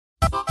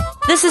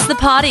This is The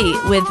Party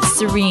with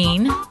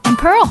Serene and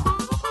Pearl.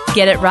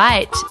 Get it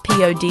right,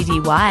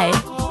 Poddy.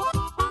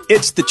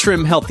 It's the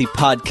Trim Healthy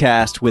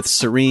Podcast with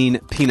Serene,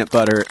 Peanut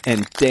Butter,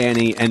 and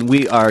Danny, and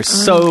we are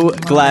so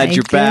glad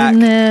you're back.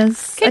 Can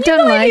you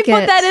believe he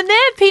put that in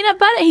there, Peanut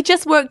Butter? He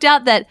just worked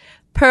out that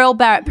Pearl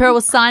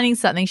was signing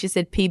something. She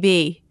said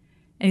PB,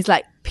 and he's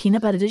like,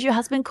 Peanut Butter. Did your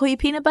husband call you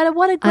Peanut Butter?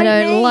 What a great name.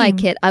 I don't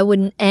like it. I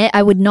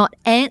would not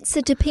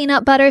answer to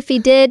Peanut Butter if he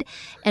did,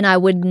 and I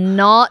would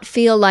not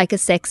feel like a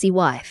sexy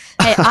wife.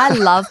 Hey, I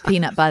love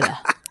Peanut Butter.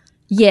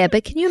 Yeah,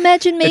 but can you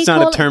imagine me? It's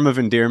not a term of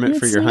endearment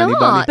for your honey not.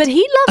 bunny. But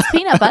he loves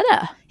peanut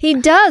butter. He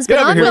does, Get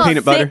but over I'm here, not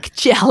peanut butter. Thick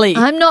jelly.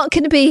 I'm not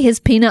going to be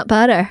his peanut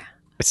butter.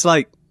 It's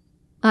like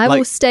I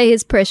will stay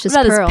his precious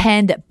what about Pearl. his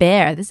panda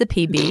bear? There's a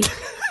PB.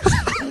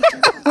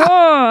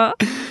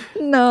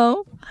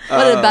 No.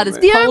 What about his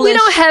We Polish?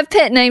 don't have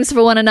pet names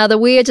for one another.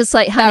 We are just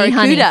like honey,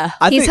 Barracuda.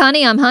 honey. He's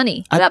honey, I'm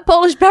honey. What about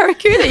Polish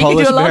barracuda? You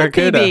Polish can do a lot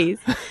barracuda. of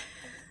PBs.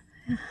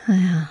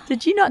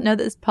 Did you not know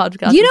that this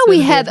podcast? You know was we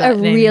gonna be have about a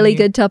naming really you?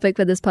 good topic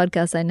for this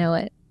podcast. I know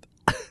it.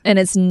 And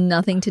it's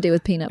nothing to do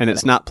with peanut butter. and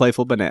it's not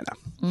playful banana.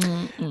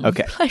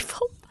 Okay.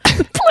 Playful.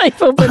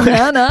 Playful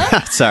banana.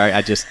 Sorry,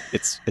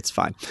 it's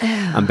fine.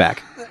 I'm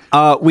back.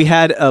 We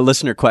had a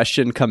listener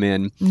question come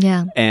in.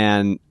 Yeah.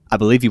 And I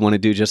believe you want to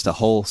do just a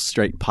whole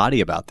straight potty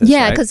about this,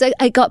 Yeah, right? because it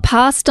got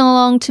passed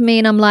along to me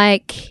and I'm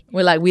like,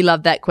 We're like, we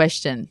love that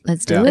question.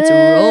 let's do Yeah. it. Let's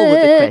roll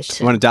with the You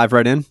question. want to dive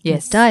right in? Yes.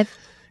 Let's dive.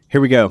 Here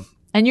we go.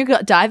 And you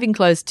got diving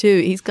clothes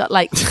too. He's got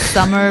like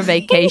summer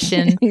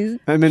vacation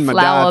I'm in my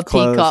flower dive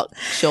clothes. peacock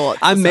shorts.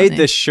 I or made something.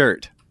 this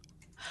shirt.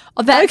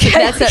 Oh, that's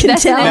Okay, an I can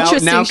tell.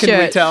 interesting Now can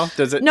shirt. we tell?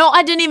 Does it? No,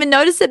 I didn't even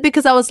notice it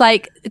because I was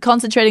like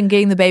concentrating on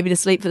getting the baby to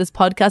sleep for this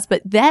podcast.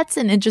 But that's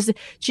an interesting.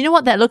 Do you know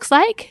what that looks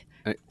like?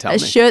 Tell A me.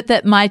 shirt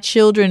that my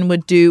children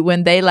would do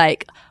when they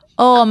like,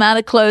 oh, I'm out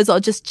of clothes. I'll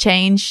just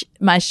change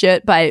my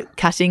shirt by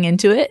cutting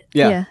into it.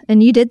 Yeah.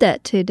 And you did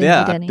that too, didn't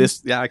you, Danny?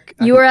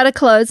 You You were out of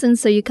clothes and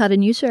so you cut a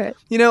new shirt.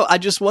 You know, I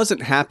just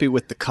wasn't happy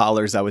with the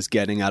collars I was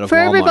getting out of For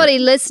Walmart. everybody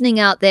listening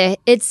out there,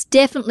 it's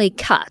definitely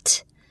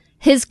cut.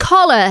 His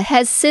collar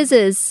has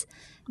scissors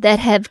that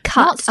have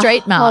cut Not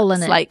straight a hole in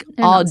marks, it. like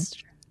They're not odd.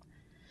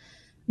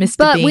 Mr.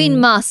 But Bean. we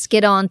must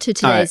get on to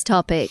today's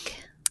topic.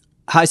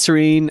 Hi,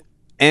 Serene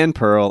and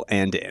Pearl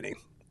and Danny.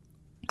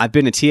 I've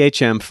been a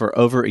THM for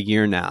over a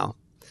year now.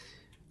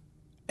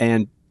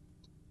 And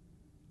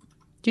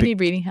Do you need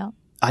reading help?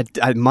 I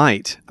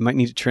might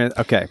need to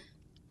Okay.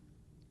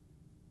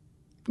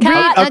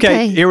 Right,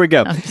 Okay, here we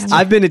go.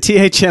 I've been a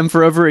THM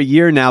for over a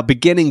year now,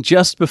 beginning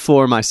just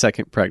before my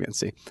second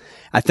pregnancy.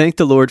 I thank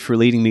the Lord for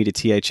leading me to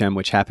THM,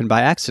 which happened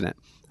by accident.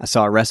 I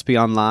saw a recipe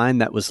online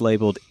that was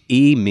labeled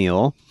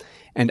e-meal,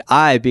 and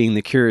I, being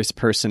the curious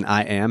person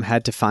I am,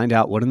 had to find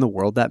out what in the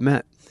world that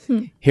meant.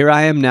 Here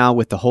I am now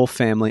with the whole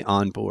family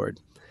on board.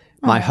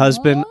 My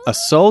husband, a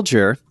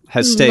soldier,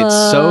 has stayed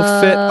so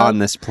fit on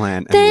this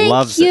plan and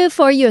loves Thank you it.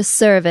 for your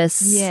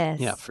service. Yes.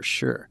 Yeah, for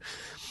sure.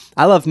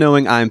 I love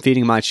knowing I am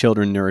feeding my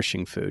children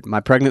nourishing food. My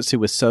pregnancy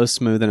was so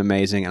smooth and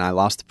amazing, and I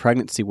lost the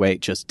pregnancy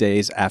weight just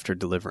days after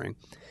delivering.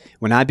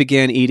 When I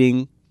began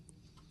eating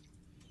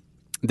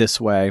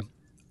this way,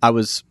 I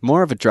was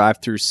more of a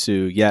drive-through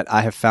Sue, yet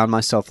I have found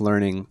myself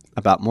learning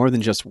about more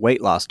than just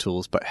weight loss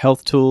tools, but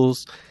health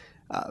tools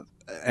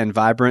and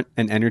vibrant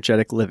and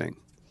energetic living.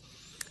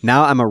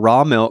 Now I'm a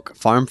raw milk,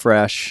 farm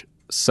fresh,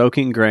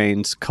 soaking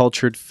grains,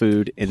 cultured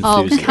food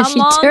Oh, enthusiast. come She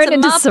on turned to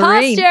into my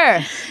Serene.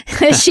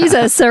 posture. She's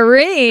a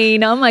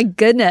serene. Oh my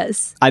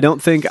goodness. I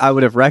don't think I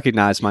would have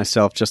recognized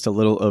myself just a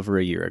little over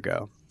a year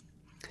ago.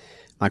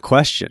 My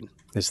question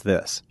is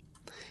this.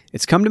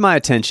 It's come to my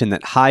attention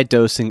that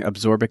high-dosing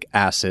absorbic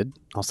acid,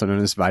 also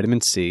known as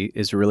vitamin C,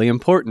 is really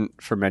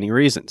important for many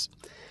reasons.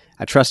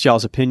 I trust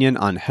y'all's opinion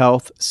on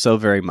health so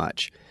very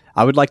much.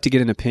 I would like to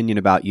get an opinion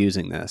about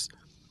using this.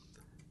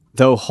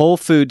 Though whole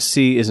food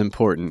C is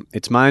important,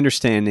 it's my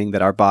understanding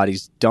that our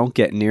bodies don't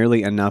get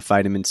nearly enough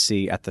vitamin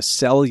C at the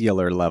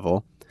cellular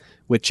level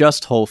with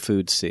just whole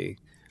food C.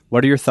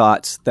 What are your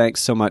thoughts?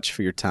 Thanks so much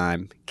for your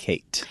time,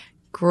 Kate.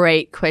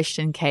 Great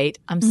question, Kate.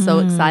 I'm so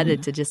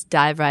excited to just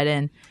dive right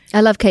in.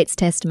 I love Kate's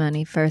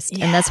testimony first,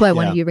 and that's why I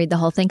wanted Yeah. you to read the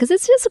whole thing because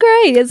it's just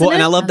great, isn't Well, it?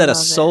 and I love that a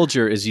love it.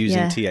 soldier is using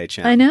Yeah.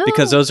 THM. I know.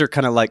 Because those are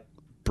kind of like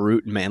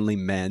brute, manly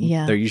men.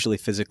 Yeah. They're usually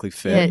physically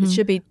fit. Yeah, it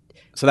should be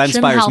So that trim,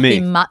 inspires healthy,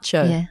 me.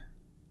 macho. Yeah.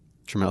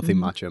 Trim, healthy,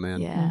 macho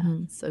man. Yeah,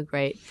 so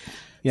great.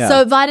 Yeah.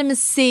 So vitamin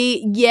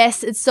C,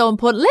 yes, it's so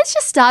important. Let's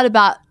just start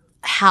about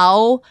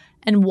how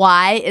and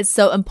why it's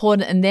so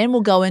important, and then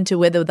we'll go into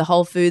whether the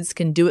Whole Foods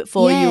can do it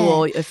for you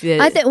or if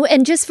I think,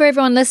 and just for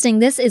everyone listening,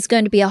 this is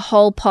going to be a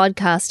whole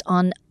podcast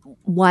on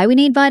why we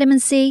need vitamin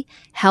C,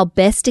 how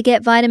best to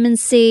get vitamin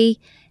C,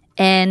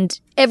 and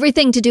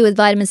everything to do with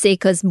vitamin C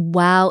because,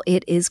 wow,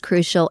 it is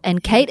crucial.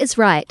 And Kate is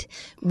right.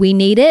 We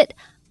need it.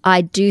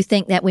 I do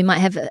think that we might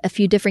have a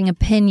few differing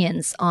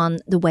opinions on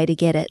the way to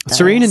get it. though.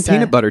 Serene and So,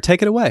 peanut butter,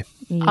 take it away.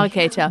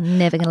 okay, Chow.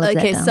 Never going to live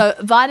Okay, that down.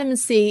 so vitamin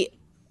C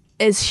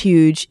is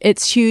huge.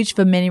 It's huge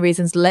for many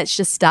reasons. Let's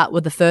just start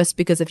with the first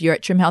because if you're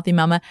at Trim Healthy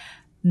Mama,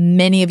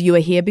 Many of you are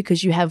here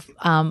because you have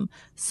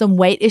some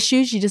weight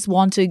issues. You just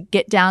want to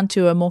get down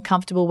to a more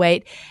comfortable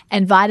weight.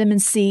 And vitamin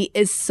C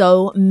is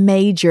so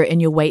major in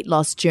your weight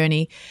loss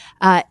journey.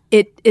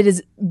 It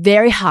is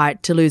very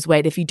hard to lose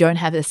weight if you don't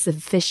have a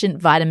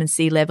sufficient vitamin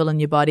C level in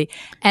your body.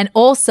 And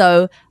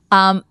also,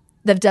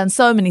 they've done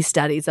so many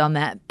studies on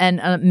that,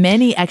 and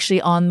many actually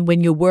on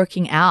when you're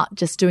working out,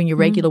 just doing your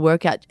regular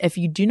workout. If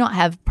you do not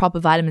have proper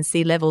vitamin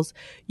C levels,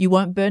 you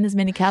won't burn as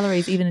many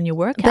calories even in your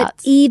workouts. But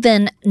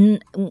even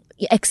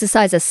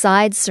exercise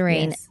aside,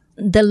 Serene,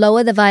 the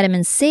lower the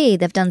vitamin C,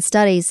 they've done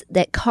studies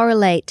that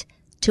correlate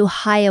to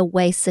higher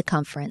waist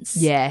circumference.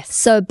 Yes.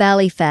 So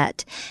belly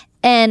fat.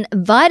 And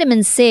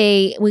vitamin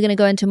C, we're going to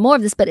go into more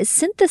of this, but it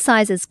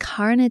synthesizes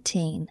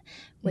carnitine,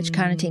 which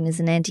carnitine is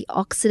an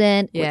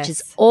antioxidant, which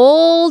is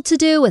all to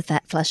do with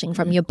fat flushing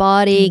from your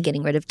body,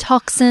 getting rid of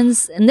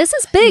toxins. And this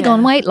is big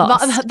on weight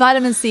loss.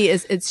 Vitamin C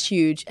it's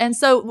huge. And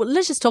so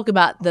let's just talk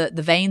about the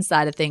vein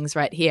side of things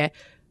right here.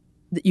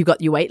 You've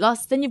got your weight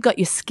loss, then you've got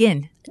your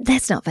skin.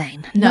 That's not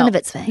vain. None of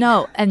it's vain.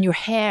 No, and your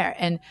hair.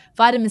 And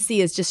vitamin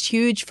C is just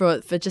huge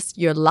for just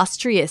your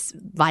lustrous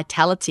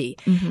vitality.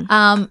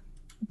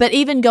 But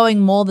even going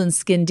more than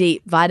skin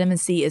deep, vitamin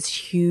C is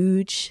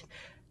huge.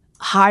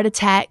 Heart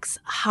attacks,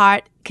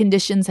 heart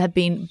conditions have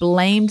been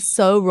blamed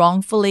so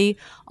wrongfully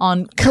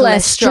on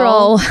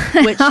cholesterol,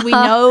 which we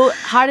know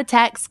heart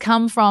attacks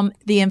come from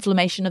the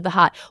inflammation of the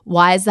heart.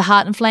 Why is the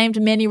heart inflamed?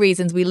 Many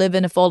reasons. We live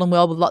in a fallen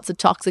world with lots of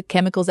toxic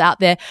chemicals out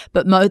there,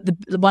 but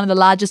one of the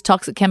largest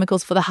toxic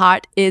chemicals for the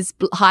heart is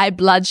high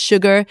blood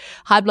sugar.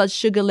 High blood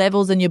sugar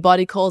levels in your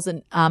body cause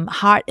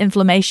heart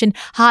inflammation.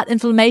 Heart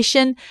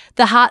inflammation,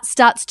 the heart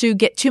starts to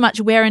get too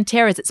much wear and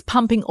tear as it's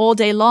pumping all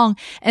day long,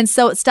 and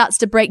so it starts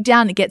to break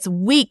down. It gets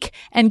weak,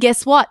 and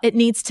guess what? It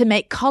needs to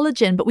make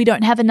collagen, but we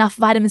don't have enough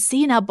vitamin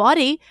C in our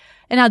body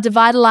and our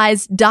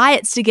devitalized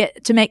diets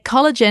to make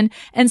collagen.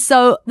 And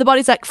so the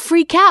body's like,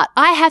 freak out.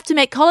 I have to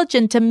make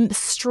collagen to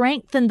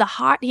strengthen the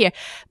heart here.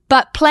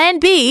 But plan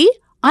B,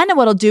 I know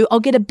what I'll do.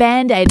 I'll get a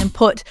Band-Aid and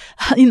put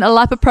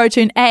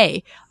lipoprotein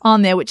A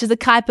on there, which is a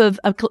type of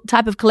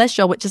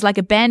cholesterol, which is like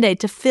a Band-Aid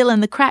to fill in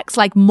the cracks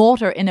like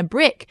mortar in a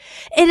brick.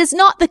 It is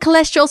not the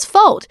cholesterol's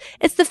fault.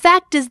 It's the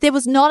fact is there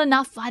was not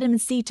enough vitamin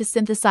C to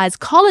synthesize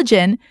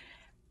collagen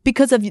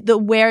because of the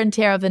wear and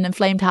tear of an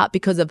inflamed heart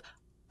because of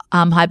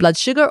high blood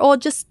sugar or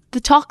just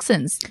the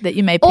toxins that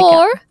you may pick up.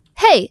 Or,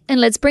 hey,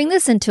 and let's bring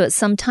this into it.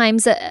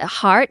 Sometimes a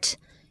heart,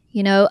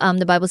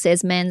 the Bible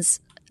says men's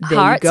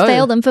hearts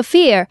fail them for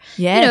fear.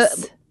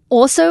 Yes.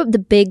 Also, the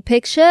big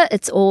picture,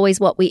 it's always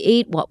what we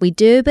eat, what we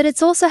do, but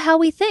it's also how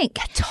we think.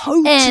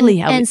 Totally how we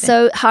think. And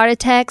so heart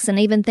attacks and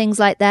even things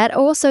like that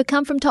also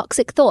come from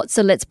toxic thoughts.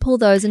 So let's pull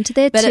those into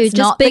there but too. It's just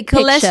not big the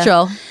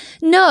cholesterol. Picture.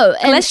 No.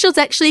 Cholesterol's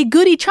actually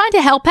goody trying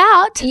to help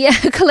out. Yeah,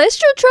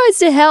 cholesterol tries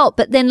to help,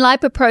 but then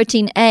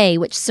lipoprotein A,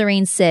 which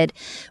Serene said,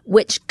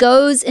 which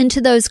goes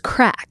into those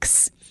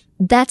cracks.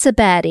 That's a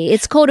baddie.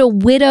 It's called a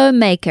widow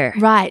maker.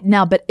 Right.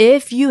 Now, but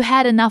if you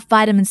had enough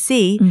vitamin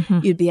C,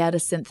 you'd be able to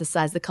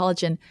synthesize the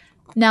collagen.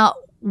 Now,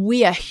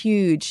 we are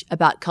huge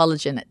about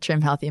collagen at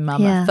Trim Healthy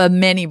Mama for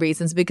many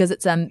reasons because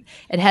it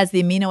has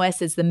the amino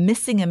acids, the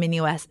missing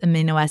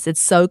amino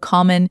acids so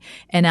common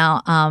in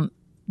our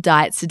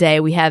diets today.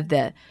 We have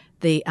the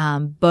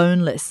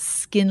boneless,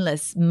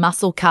 skinless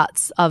muscle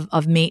cuts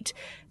of meat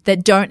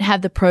that don't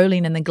have the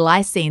proline and the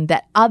glycine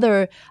that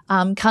other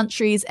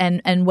countries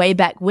and way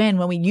back when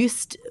we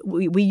used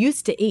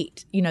to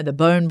eat, the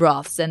bone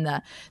broths and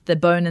the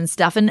bone and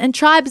stuff, and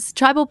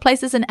tribal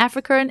places in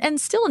Africa and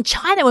still in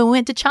China. When we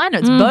went to China,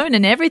 it's bone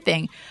and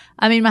everything.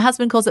 I mean, my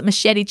husband calls it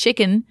machete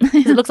chicken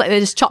because it looks like they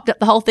just chopped up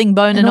the whole thing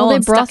bone and all their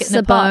and stuck it in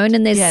a pot. bone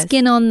and there's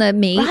skin on the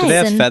meat. Do they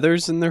have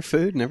feathers in their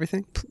food and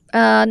everything?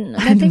 I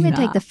don't think they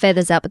take the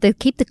feathers out, but they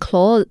keep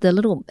the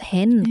little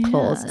hen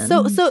claws in.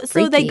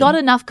 So they got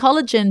enough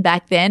collagen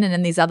back then, and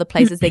in these other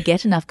places they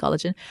get enough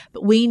collagen.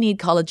 But we need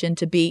collagen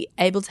to be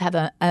able to have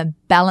a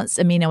balanced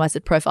amino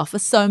acid profile for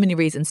so many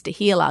reasons, to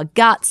heal our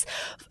guts,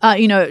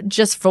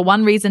 just for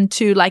one reason,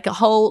 to like a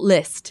whole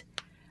list.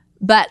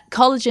 But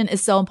collagen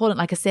is so important,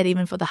 like I said,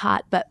 even for the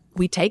heart. But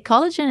we take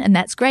collagen, and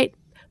that's great.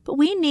 But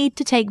we need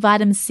to take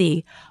vitamin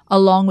C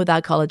along with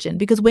our collagen,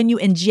 because when you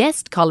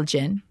ingest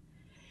collagen,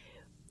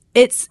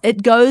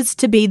 it goes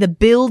to be the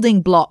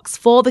building blocks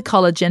for the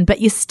collagen,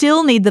 but you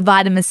still need the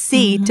vitamin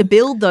C to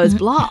build those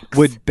blocks.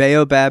 Would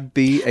Baobab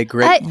be a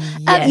great...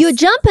 Yes. You're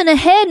jumping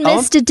ahead,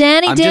 Mr.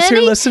 Danny. I'm just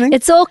here listening.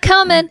 It's all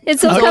coming.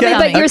 It's all coming,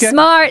 but you're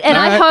smart. And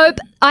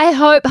I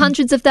hope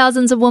hundreds of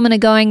thousands of women are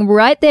going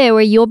right there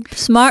where your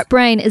smart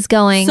brain is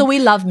going. So we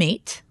love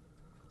meat.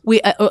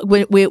 We're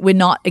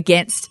not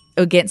against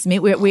meat.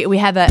 We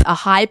have a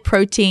high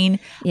protein...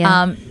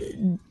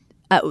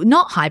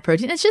 not high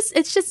protein.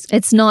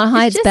 It's not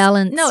high. It's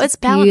balanced. No, it's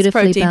balanced,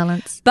 beautifully protein.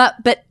 Balanced.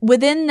 But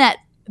within that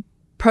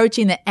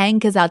protein that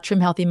anchors our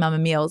Trim Healthy Mama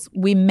meals,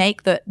 we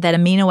make that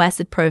amino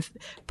acid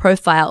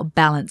profile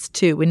balanced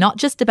too. We're not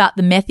just about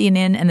the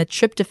methionine and the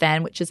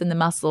tryptophan, which is in the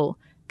muscle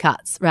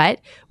cuts, right?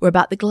 We're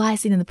about the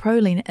glycine and the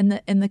proline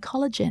and the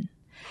collagen.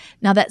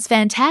 Now that's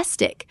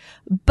fantastic,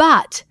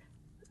 but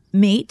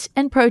meat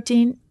and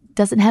protein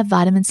doesn't have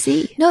vitamin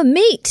C. No,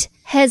 meat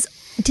has.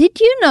 Did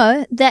you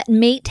know that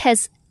meat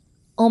has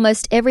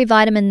almost every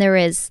vitamin there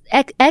is?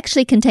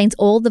 Actually contains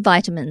all the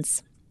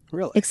vitamins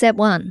Really? except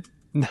one.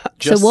 Not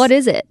So what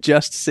is it?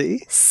 Just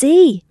C?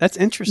 C. That's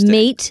interesting.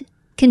 Meat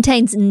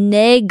contains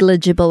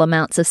negligible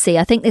amounts of C.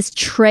 I think there's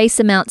trace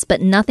amounts,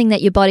 but nothing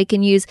that your body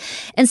can use.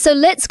 And so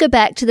let's go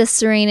back to this,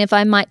 Serene, if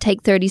I might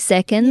take 30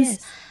 seconds.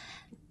 Yes.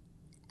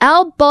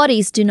 Our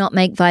bodies do not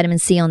make vitamin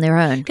C on their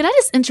own. Can I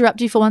just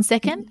interrupt you for 1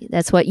 second?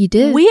 That's what you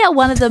do. We are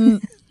one of the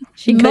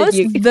got most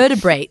you.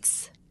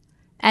 vertebrates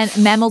and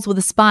mammals with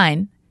a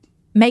spine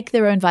make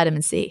their own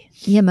vitamin C.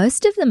 Yeah,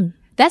 most of them.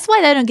 That's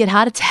why they don't get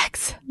heart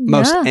attacks.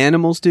 Most Yeah.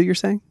 animals do, you're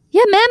saying?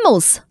 Yeah,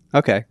 mammals.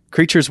 Okay.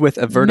 Creatures with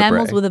a vertebrae.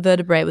 Mammals with a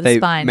vertebrae with they a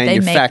spine.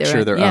 manufacture they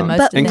make their own. Yeah, most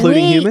But of them.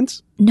 including we-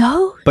 humans?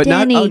 No, But not-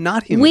 Danny. oh,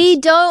 not humans. We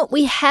don't.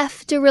 We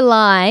have to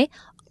rely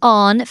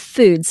on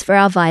foods for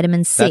our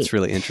vitamin C. That's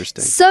really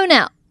interesting. So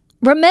now,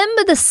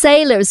 remember the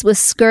sailors with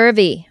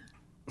scurvy.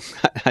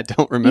 I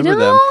don't remember them.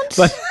 don't?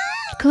 But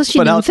Of course, you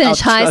But didn't I'll finish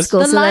high trust- school,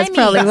 The so that's limeys.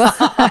 probably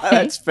why.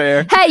 that's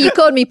fair. Hey, you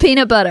called me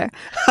peanut butter.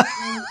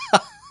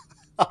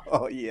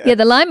 Oh, yeah. Yeah,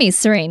 the limeys,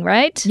 Serene,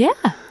 right? Yeah.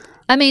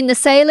 I mean, the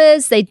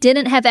sailors, they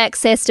didn't have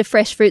access to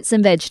fresh fruits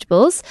and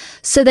vegetables,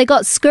 so they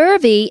got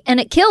scurvy and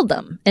it killed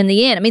them in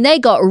the end. I mean, they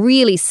got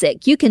really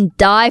sick. You can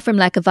die from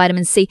lack of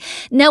vitamin C.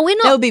 Now, we're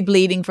They'll not... be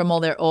bleeding from all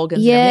their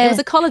organs. Yeah. And everything. It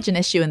was a collagen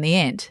issue in the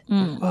end.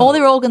 All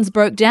their organs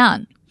broke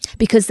down.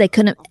 Because they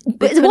couldn't...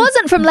 It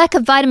wasn't from lack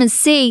of vitamin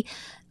C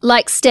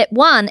like step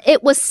one.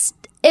 It was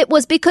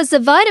because the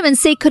vitamin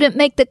C couldn't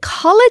make the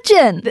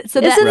collagen.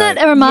 So that- Isn't Right.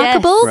 that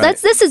remarkable? Yes. Right.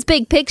 This is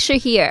big picture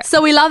here.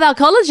 So we love our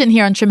collagen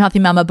here on Trim Healthy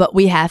Mama, but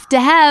we have to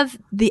have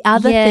the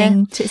other Yeah.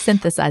 thing to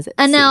synthesize it.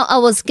 And now I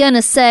was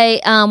gonna say,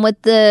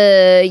 with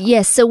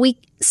the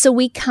so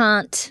we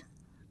can't.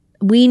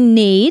 We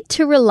need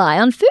to rely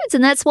on foods,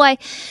 and that's why.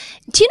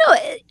 Do you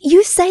know?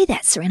 You say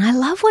that, Serene. I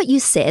love what you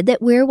said,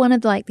 that we're one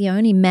of like the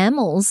only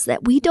mammals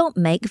that we don't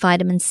make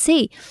vitamin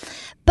C,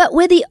 but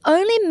we're the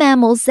only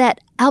mammals that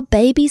our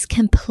babies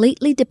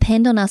completely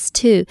depend on us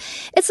too.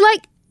 It's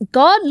like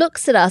God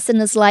looks at us and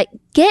is like,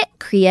 "Get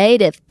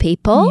creative,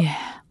 people." Yeah.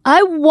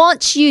 I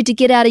want you to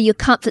get out of your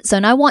comfort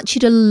zone. I want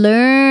you to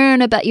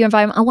learn about your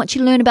environment. I want you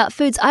to learn about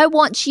foods. I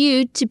want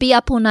you to be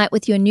up all night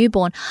with your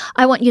newborn.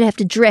 I want you to have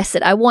to dress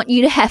it. I want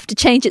you to have to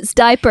change its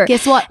diaper.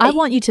 Guess what? I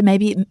want you to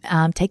maybe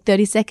take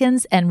 30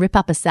 seconds and rip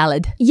up a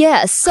salad.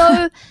 Yeah.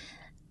 So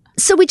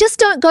we just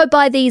don't go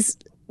by these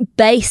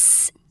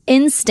base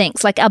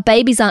instincts. Like our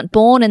babies aren't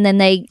born and then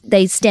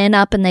they stand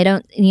up and they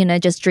don't,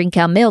 just drink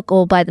our milk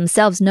all by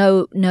themselves.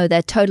 No,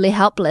 they're totally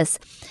helpless.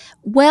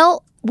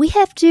 Well, we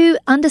have to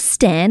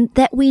understand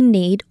that we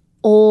need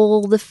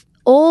all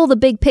the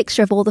big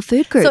picture of all the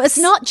food groups. So it's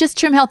not just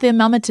Trim Healthy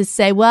Mama to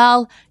say,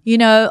 well,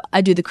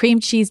 I do the cream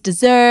cheese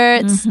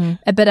desserts,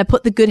 but I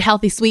put the good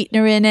healthy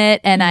sweetener in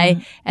it, and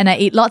I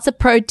eat lots of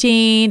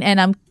protein, and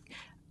I'm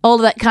all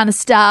of that kind of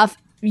stuff.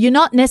 You're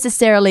not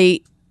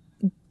necessarily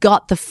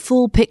got the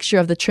full picture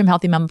of the Trim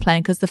Healthy Mama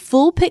plan, because the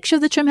full picture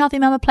of the Trim Healthy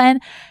Mama plan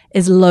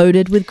is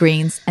loaded with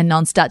greens and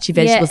non-starchy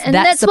vegetables and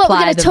that that's what we're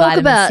supply going the to talk vitamin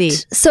about. C.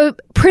 So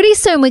pretty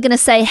soon we're going to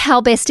say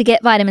how best to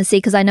get vitamin C,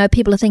 because I know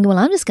people are thinking, well,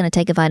 I'm just going to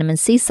take a vitamin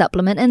C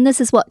supplement. And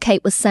this is what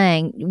Kate was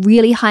saying.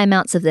 Really high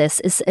amounts of this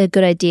is a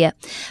good idea.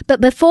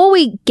 But before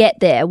we get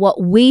there, what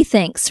we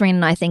think, Serena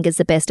and I think, is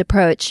the best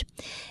approach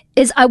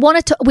is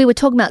we were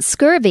talking about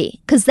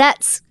scurvy, because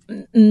that's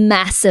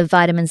massive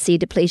vitamin C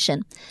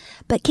depletion.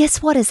 But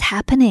guess what is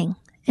happening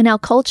in our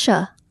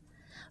culture?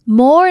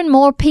 More and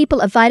more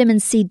people are vitamin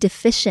C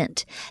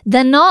deficient.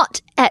 They're not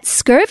at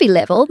scurvy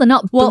level. They're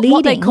not Well, bleeding.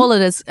 what they call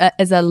it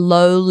is a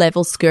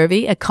low-level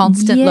scurvy, a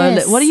constant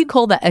Yes. what do you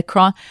call that?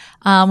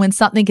 When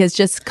something is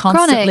just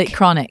constantly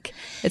chronic.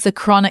 It's a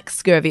chronic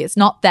scurvy. It's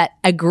not that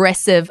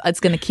aggressive, it's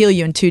going to kill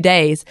you in 2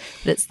 days,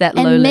 but it's that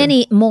low And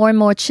level. more and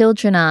more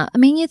children are. I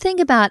mean, you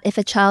think about if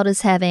a child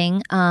is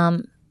having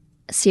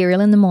cereal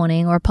in the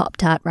morning or a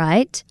Pop-Tart,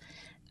 right?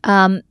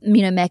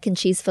 Mac and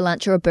cheese for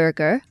lunch or a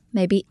burger.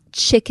 Maybe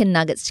chicken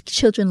nuggets.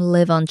 Children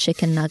live on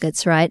chicken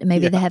nuggets, right?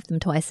 Maybe they have them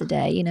twice a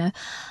day,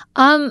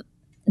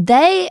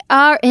 They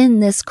are in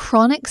this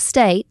chronic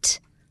state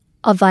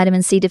of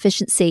vitamin C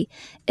deficiency.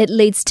 It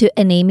leads to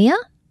anemia.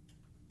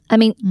 I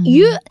mean,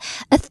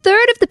 a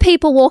third of the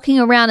people walking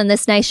around in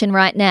this nation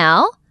right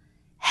now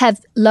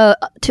have low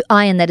to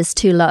iron that is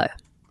too low.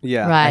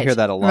 Yeah, Right. I hear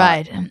that a lot.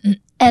 Right.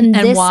 And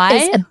this why?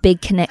 is a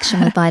big connection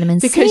with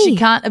vitamin C. Because you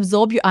can't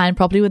absorb your iron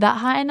properly without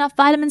high enough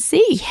vitamin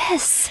C.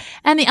 Yes.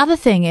 And the other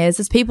thing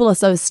is people are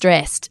so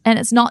stressed, and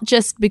it's not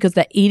just because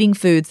they're eating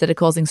foods that are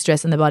causing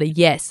stress in the body,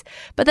 yes,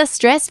 but they're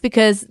stressed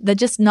because they're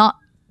just not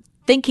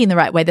thinking the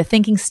right way. They're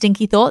thinking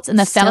stinky thoughts, and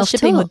they're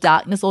fellowshipping with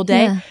darkness all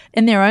day. Yeah.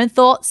 In their own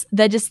thoughts,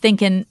 they're just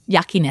thinking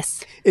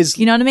yuckiness. Is-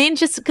 You know what I mean?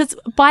 Just because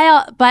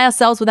by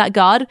ourselves without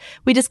God,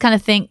 we just kind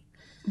of think,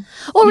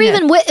 Or Yeah.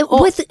 even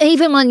with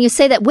even when you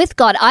say that with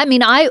God, I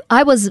mean, I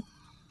was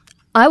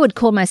I would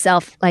call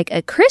myself like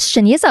a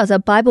Christian. Yes, I was a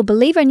Bible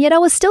believer, and yet I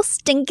was still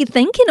stinky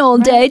thinking all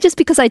day just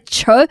because I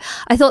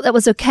thought that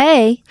was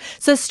okay.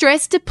 So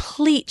stress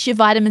depletes your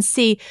vitamin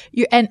C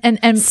and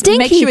Stinky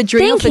makes you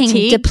adrenal thinking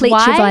fatigue.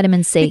 depletes your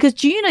vitamin C. Because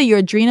do you know your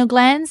adrenal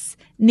glands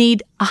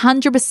need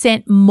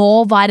 100%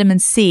 more vitamin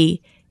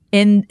C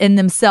in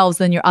themselves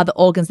than your other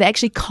organs. They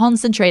actually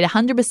concentrate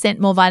 100%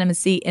 more vitamin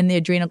C in the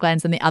adrenal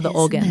glands than the other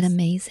organs. Isn't that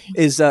amazing?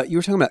 Is you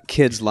were talking about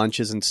kids'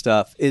 lunches and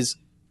stuff.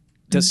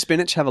 Does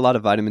spinach have a a lot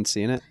of vitamin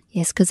C in it?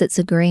 Yes, because it's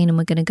a green, and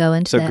we're going to go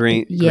into that. So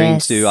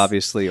greens do,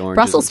 obviously, oranges.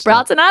 Brussels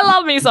sprouts, and I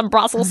love me some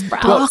Brussels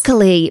sprouts.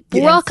 Broccoli.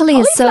 Broccoli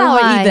is so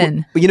high.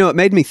 Even. You know, it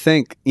made me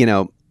think,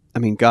 I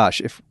mean,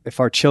 gosh, if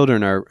our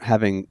children are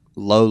having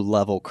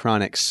low-level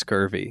chronic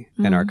scurvy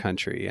in our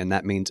country, and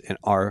that means in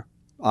our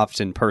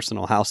often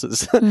personal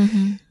houses,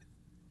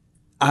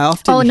 I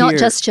often hear, not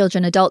just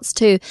children, adults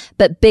too,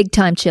 but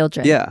big-time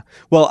children. Yeah.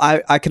 Well,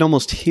 I can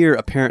almost hear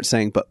a parent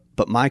saying, but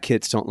my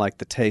kids don't like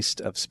the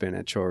taste of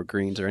spinach or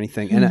greens or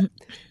anything.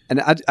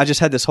 And I just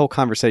had this whole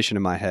conversation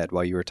in my head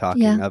while you were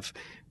talking of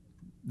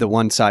the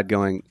one side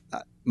going,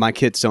 my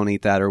kids don't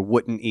eat that or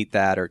wouldn't eat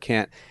that or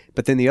can't.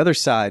 But then the other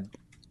side,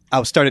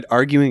 I started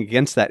arguing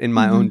against that in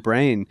my own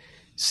brain,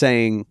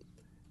 saying,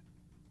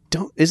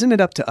 isn't it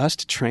up to us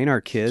to train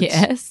our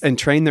kids and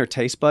train their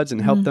taste buds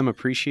and help them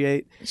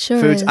appreciate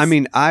foods? Is. I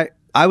mean, I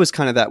was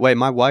kind of that way.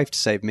 My wife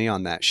saved me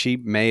on that. She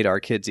made our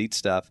kids eat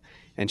stuff.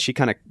 And she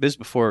this is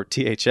before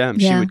THM,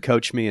 she would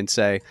coach me and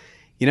say,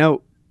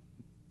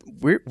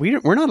 we're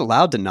not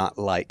allowed to not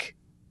like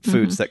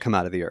foods that come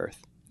out of the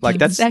earth. Like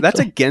that's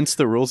against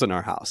the rules in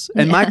our house.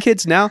 And my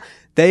kids now,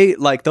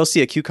 they'll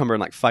see a cucumber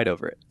and fight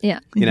over it. Yeah.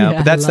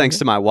 But that's thanks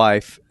to my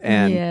wife.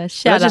 And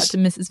shout out to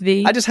Mrs.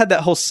 V. I just had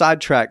that whole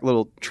sidetrack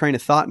little train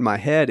of thought in my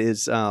head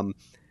is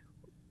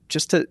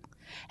just to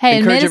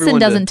and medicine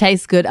doesn't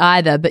taste good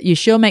either, but you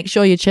sure make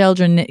sure your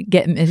children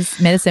get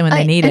medicine when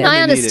they need it. And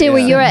I understand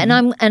where you're at,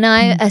 and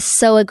I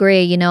so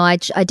agree.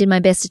 I did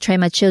my best to train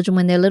my children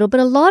when they're little, but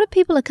a lot of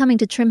people are coming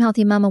to Trim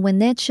Healthy Mama when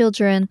their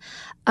children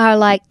are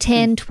like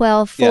 10,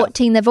 12,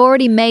 14. They've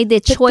already made their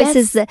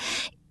choices.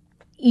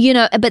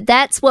 But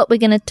that's what we're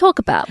going to talk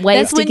about.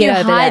 Ways that's when to get you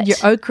over hide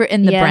that. your okra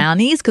in the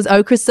brownies because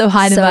okra is so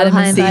high in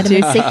vitamin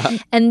C too.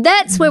 And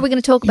that's where we're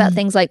going to talk about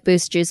things like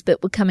Boost Juice,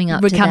 but we're coming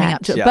up to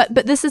it. Yeah.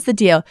 But this is the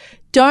deal.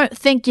 Don't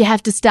think you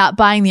have to start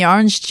buying the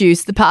orange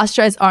juice, the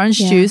pasteurized orange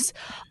juice,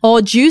 or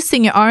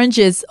juicing your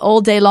oranges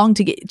all day long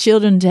to get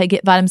children to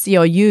get vitamin C,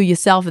 or you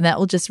yourself, and that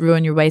will just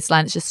ruin your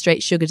waistline. It's just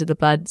straight sugar to the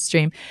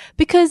bloodstream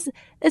because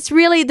it's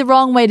really the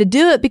wrong way to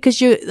do it because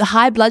the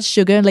high blood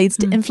sugar leads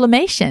to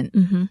inflammation.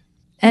 Mm-hmm.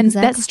 And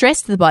that's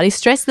stress to the body.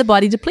 Stress to the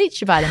body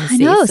depletes your vitamin C. I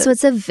know, so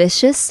it's a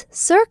vicious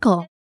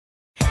circle.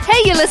 Hey,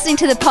 you're listening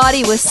to The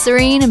Party with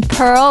Serene and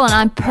Pearl, and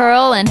I'm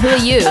Pearl, and who are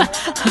you?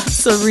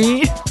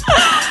 Serene.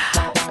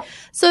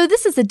 So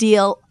this is a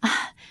deal.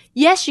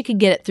 Yes, you can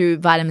get it through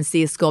vitamin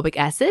C ascorbic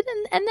acid,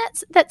 and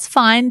that's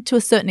fine to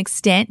a certain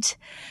extent,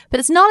 but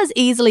it's not as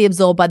easily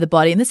absorbed by the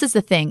body. And this is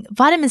the thing.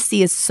 Vitamin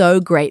C is so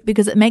great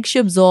because it makes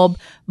you absorb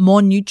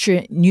more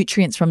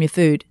nutrients from your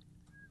food.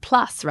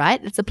 Plus,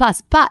 right? It's a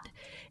plus. But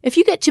if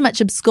you get too much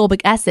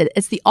ascorbic acid,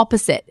 it's the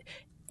opposite.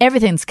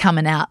 Everything's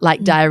coming out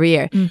like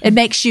diarrhea. Mm-hmm. It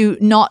makes you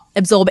not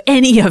absorb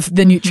any of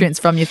the nutrients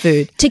from your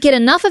food. To get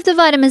enough of the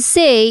vitamin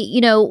C,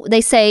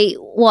 they say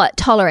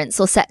tolerance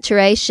or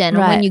saturation.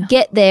 Right. And when you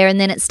get there and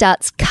then it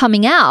starts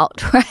coming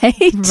out,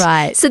 right?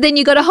 Right. So then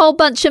you got a whole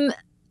bunch of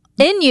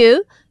in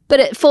you, but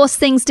it forced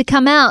things to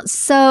come out.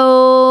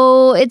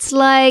 So it's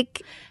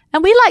like...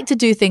 And we like to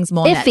do things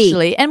more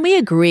naturally. And we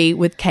agree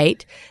with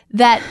Kate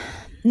that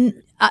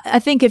I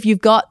think if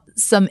you've got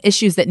some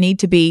issues that need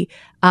to be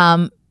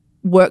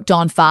worked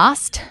on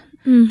fast,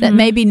 that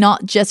maybe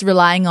not just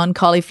relying on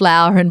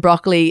cauliflower and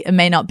broccoli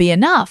may not be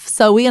enough.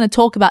 So we're going to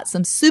talk about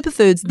some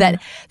superfoods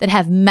that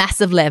have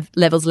massive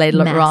levels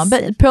later on.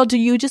 But Pearl, do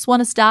you just want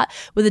to start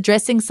with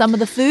addressing some of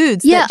the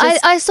foods? Yeah,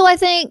 I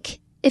think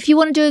if you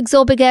want to do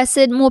ascorbic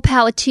acid, more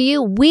power to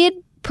you. We'd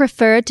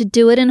prefer to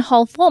do it in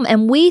whole form,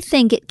 and we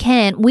think it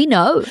can. We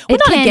know we're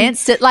not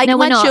against it. Like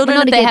my children,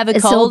 if they have a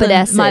cold, and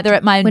they're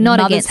at my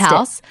mother's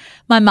house,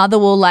 my mother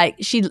will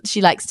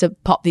she likes to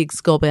pop the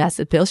ascorbic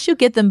acid pills. She'll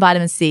give them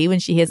vitamin C when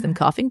she hears them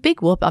coughing.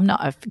 Big whoop! I'm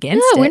not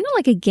against it. No, we're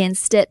not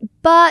against it,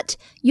 but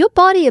your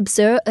body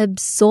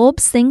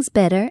absorbs things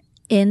better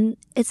in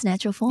its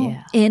natural form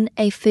in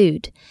a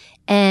food.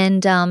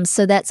 And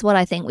so that's what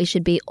I think we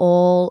should be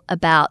all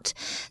about.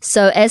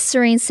 So as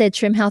Serene said,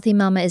 Trim Healthy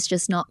Mama is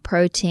just not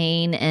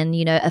protein and,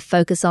 a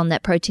focus on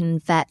that protein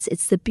and fats.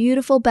 It's the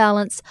beautiful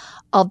balance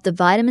of the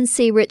vitamin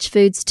C rich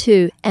foods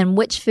too. And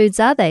which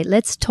foods are they?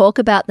 Let's talk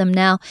about them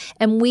now.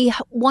 And we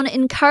want to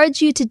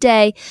encourage you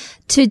today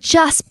to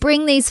just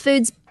bring these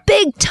foods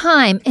big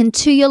time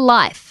into your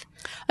life.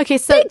 Okay,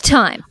 so big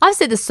time. I've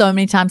said this so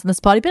many times in this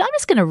party, but I'm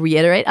just going to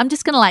reiterate. I'm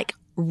just going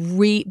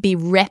to be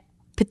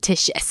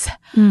repetitious.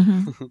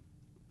 Mm-hmm.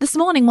 This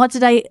morning, what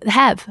did I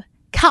have?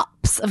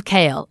 Cups of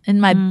kale in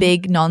my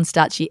big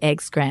non-starchy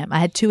egg scram. I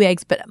had 2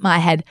 eggs, but I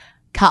had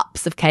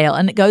cups of kale,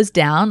 and it goes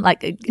down,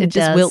 it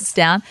just wilts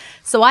down.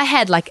 So I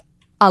had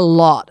a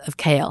lot of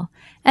kale.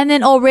 And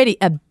then already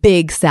a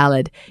big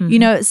salad, you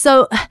know,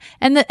 so,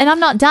 and I'm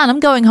not done.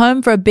 I'm going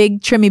home for a big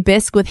trimmy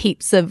bisque with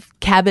heaps of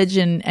cabbage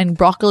and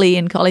broccoli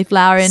and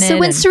cauliflower in it. So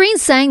when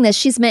Serene's saying this,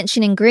 she's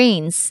mentioning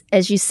greens.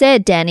 As you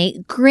said,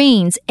 Danny,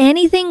 greens,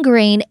 anything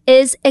green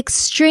is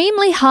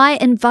extremely high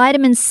in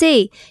vitamin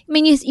C. I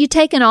mean, you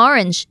take an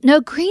orange. No,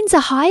 greens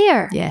are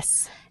higher.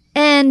 Yes.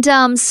 And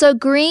so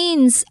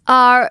greens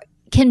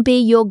can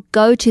be your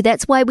go-to.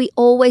 That's why we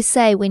always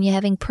say when you're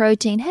having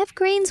protein, have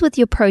greens with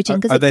your protein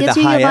because it gives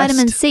you your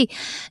vitamin C.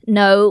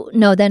 No,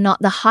 they're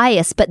not the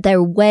highest, but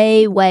they're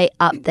way, way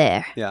up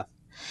there. Yeah.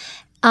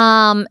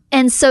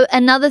 And so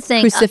another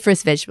thing,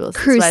 cruciferous vegetables.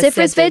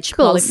 Cruciferous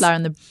vegetables. Cauliflower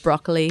and the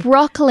broccoli.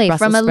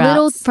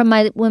 Brussels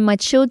sprouts. When my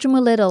children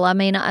were little, I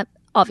mean,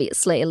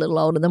 obviously a little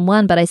older than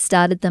one, but I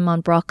started them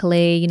on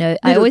broccoli. You know,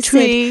 I always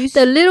said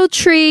the little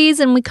trees,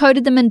 and we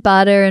coated them in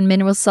butter and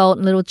mineral salt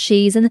and little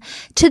cheese. And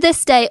to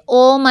this day,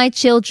 all my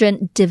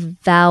children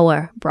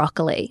devour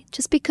broccoli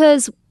just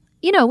because,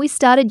 you know, we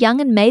started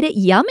young and made it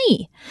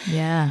yummy.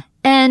 Yeah.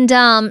 And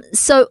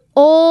so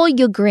all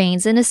your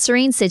greens, and as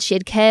Serene said, she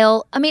had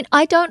kale. I mean,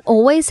 I don't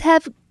always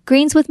have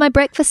greens with my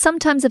breakfast.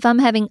 Sometimes if I'm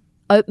having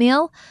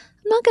oatmeal,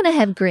 I'm not going to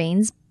have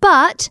greens,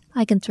 but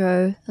I can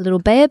throw a little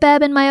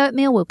baobab in my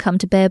oatmeal. We'll come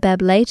to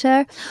baobab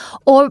later.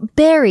 Or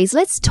berries.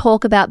 Let's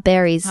talk about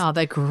berries. Oh,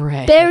 they're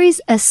great. Berries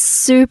are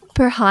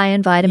super high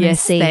in vitamin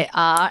C. Yes, they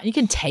are. You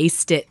can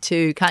taste it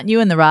too, can't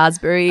you? In the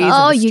raspberries.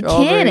 Oh, and the you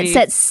can.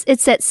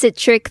 It's that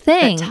citric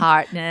thing. The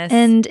tartness.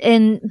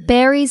 And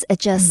berries are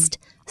just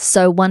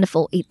so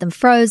wonderful. Eat them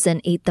frozen,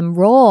 eat them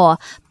raw.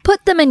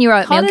 Put them in your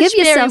oatmeal. Give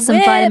yourself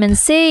some vitamin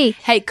C.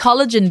 Hey,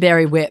 collagen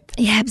berry whip.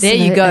 Yeah, absolutely.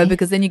 There you go,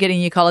 because then you're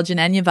getting your collagen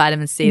and your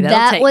vitamin C.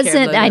 That was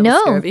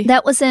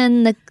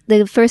in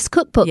the first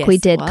cookbook we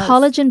did.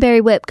 Collagen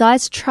berry whip.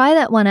 Guys, try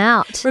that one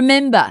out.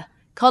 Remember,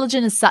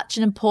 collagen is such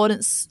an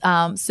important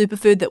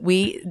superfood that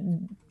we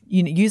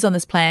use on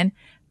this plan,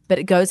 but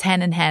it goes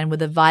hand in hand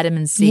with a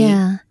vitamin C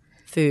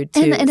food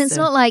too. And it's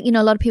not like,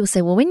 a lot of people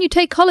say, well, when you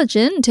take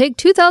collagen, take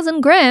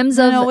 2,000 grams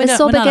of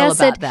ascorbic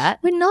acid.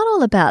 We're not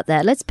all about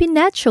that. Let's be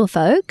natural,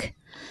 folk.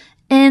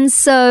 And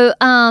so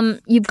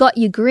you've got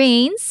your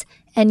greens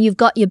and you've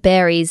got your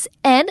berries.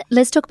 And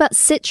let's talk about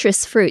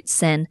citrus fruits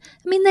then.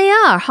 I mean, they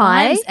are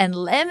high. Limes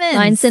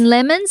and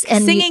lemons.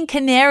 And singing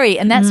canary.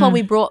 And that's why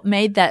we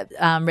made that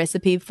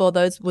recipe for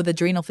those with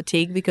adrenal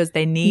fatigue, because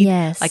they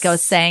need, like I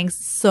was saying,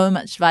 so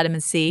much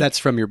vitamin C. That's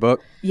from your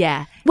book?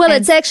 Yeah. Well,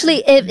 it's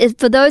actually,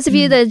 for those of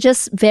you that are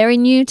just very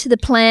new to the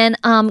plan,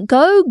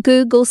 go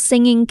Google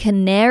singing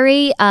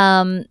canary.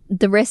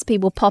 The recipe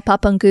will pop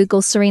up on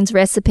Google, Serene's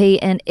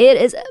recipe, and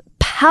it is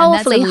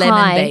powerfully high. And that's a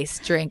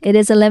lemon-based drink. It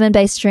is a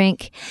lemon-based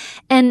drink.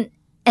 And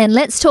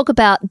let's talk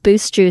about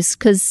Boost Juice,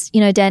 because,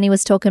 Danny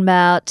was talking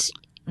about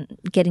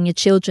getting your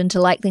children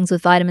to like things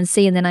with vitamin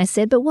C. And then I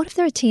said, but what if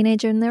they're a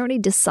teenager and they already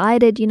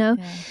decided,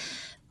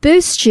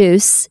 Boost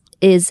Juice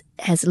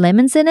has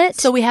lemons in it.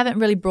 So we haven't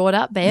really brought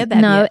up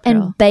baobab yet,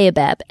 and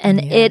baobab. And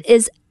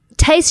it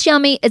tastes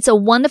yummy. It's a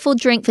wonderful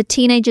drink for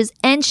teenagers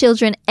and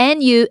children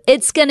and you.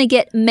 It's going to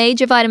get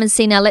major vitamin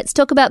C. Now let's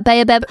talk about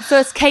baobab. But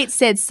first, Kate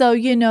said, so,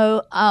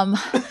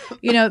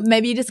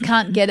 maybe you just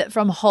can't get it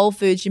from Whole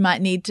Foods. You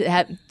might need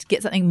to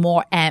get something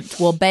more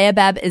amped. Well,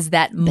 baobab is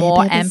that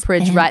more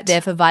amperage right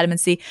there for vitamin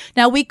C.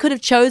 Now, we could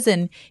have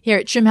chosen here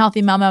at Trim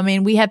Healthy Mama. I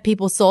mean, we have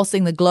people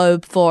sourcing the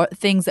globe for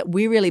things that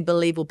we really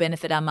believe will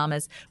benefit our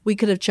mamas. We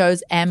could have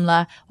chose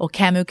Amla or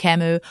Camu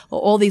Camu or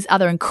all these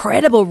other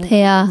incredible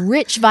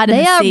rich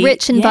vitamin C. They are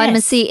rich in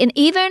vitamin C. And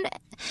even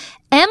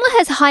Amla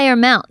has higher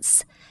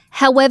amounts.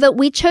 However,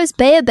 we chose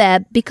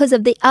baobab because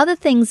of the other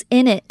things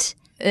in it.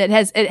 It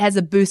has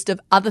a boost of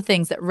other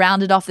things that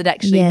round it off that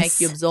actually make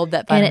you absorb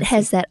that vitamin C. And it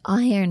has that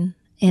iron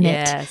in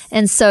it.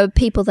 And so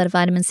people that are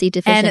vitamin C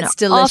deficient and it's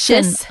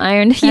delicious. Often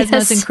iron.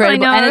 It's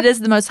incredible. And it is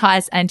the most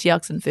highest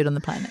antioxidant food on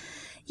the planet.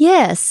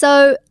 Yeah.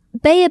 So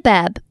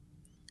baobab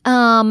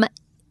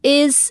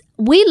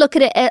we look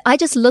at it, I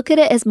just look at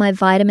it as my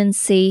vitamin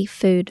C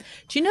food.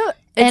 Do you know?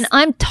 And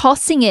I'm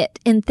tossing it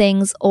in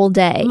things all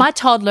day. My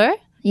toddler,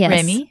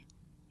 Remy,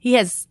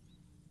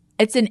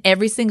 it's in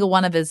every single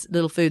one of his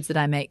little foods that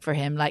I make for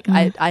him. Like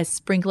I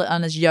sprinkle it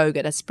on his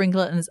yogurt. I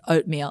sprinkle it in his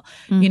oatmeal.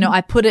 I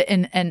put it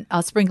in and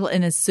I'll sprinkle it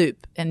in his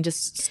soup and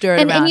just stir it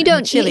around. And you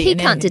don't, he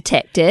can't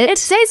detect it. It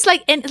tastes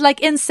like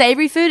in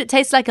savory food, it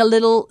tastes like a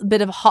little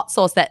bit of hot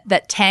sauce,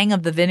 that tang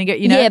of the vinegar,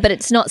 Yeah, but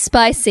it's not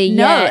spicy.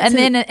 No, yeah, and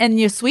then in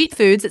your sweet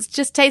foods, it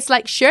just tastes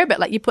like sherbet,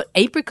 like you put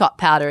apricot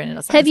powder in it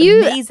or something. Have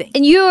you? Amazing.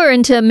 And you are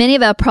into many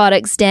of our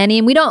products, Danny,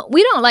 and we don't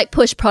like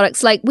push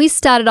products. Like we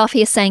started off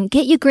here saying,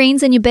 get your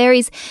greens and your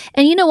berries.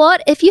 And you know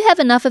what? If you have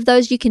enough of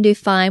those, you can do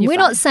fine. We're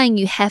not saying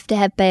you have to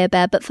have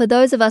baobab, but for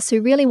those of us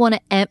who really want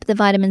to amp the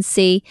vitamin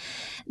C,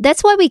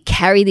 that's why we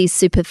carry these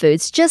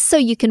superfoods, just so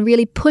you can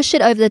really push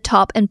it over the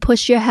top and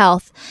push your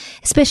health,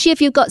 especially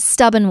if you've got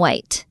stubborn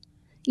weight,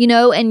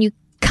 and you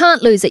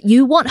can't lose it.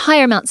 You want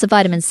higher amounts of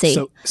vitamin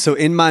C. So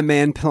in my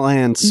Man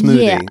Plan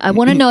smoothie. Yeah, I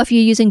want to know if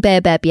you're using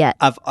baobab yet.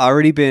 I've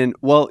already been,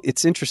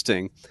 it's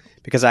interesting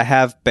because I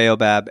have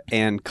Baobab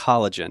and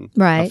collagen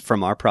Right.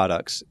 from our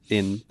products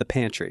in the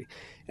pantry.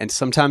 And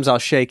sometimes I'll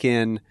shake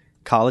in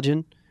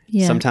collagen,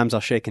 Yeah. sometimes I'll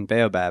shake in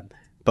Baobab.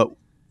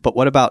 But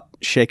what about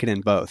shaking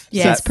in both? Yeah,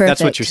 Is That's that-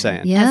 That's what perfect. you're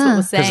saying. Yeah. That's what we're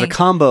Because saying. the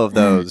combo of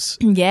those,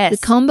 Yes. The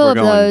combo We're of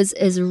going- those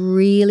is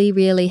really,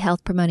 really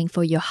health promoting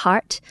for your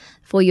heart,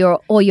 for your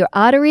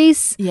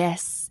arteries.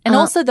 Yes. And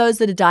also those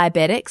that are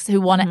diabetics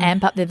who want to Mm-hmm.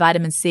 amp up their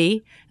vitamin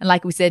C. And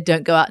like we said,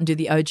 don't go out and do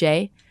the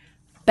OJ.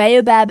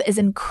 Baobab is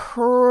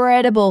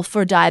incredible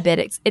for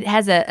diabetics. It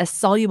has a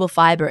soluble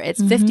fiber.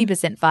 It's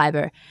 50%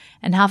 fiber,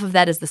 and half of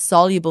that is the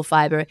soluble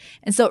fiber.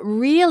 And so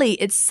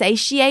it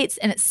satiates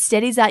and it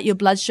steadies out your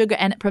blood sugar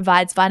and it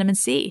provides vitamin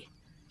C.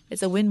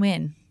 It's a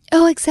win-win.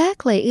 Oh,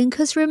 exactly. And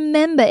because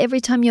remember,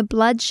 every time your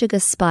blood sugar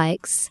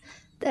spikes,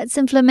 that's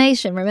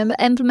inflammation. Remember,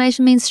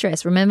 inflammation means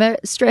stress. Remember,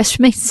 stress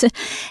means,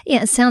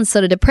 it sounds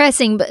sort of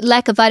depressing, but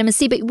lack of vitamin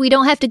C. But we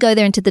don't have to go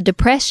there into the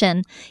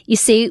depression. You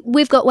see,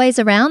 we've got ways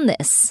around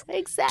this.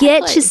 Exactly.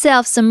 Get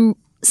yourself some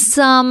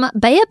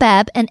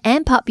Baobab and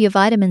amp up your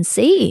vitamin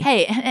C.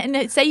 Hey,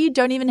 and say you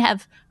don't even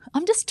have.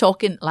 I'm just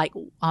talking like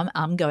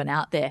I'm going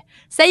out there.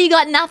 Say you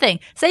got nothing.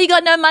 Say you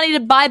got no money to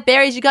buy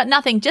berries. You got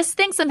nothing. Just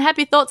think some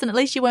happy thoughts, and at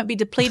least you won't be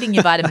depleting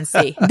your vitamin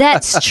C.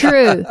 That's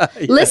true.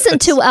 Listen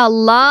to our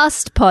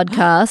last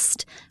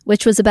podcast,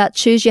 which was about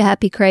Choose Your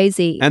Happy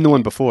Crazy. and the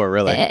one before,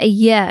 really.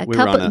 Yeah, We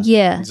were on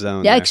a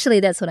zone there. Actually,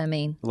 that's what I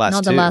mean. Last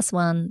Not the two. last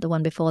one, the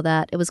one before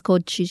that. It was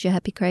called Choose Your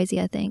Happy Crazy,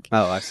 I think.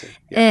 Oh, I see.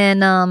 Yeah.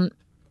 And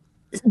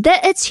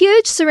that it's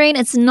huge, Serene.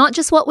 It's not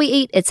just what we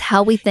eat; it's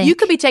how we think. You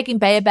could be taking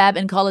Baobab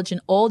and collagen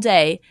all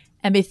day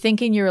and be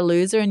thinking you're a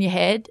loser in your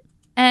head,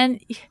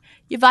 and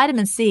your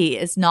vitamin C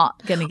is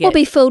not going to get. or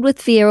be filled with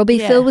fear, or be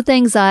Yeah. filled with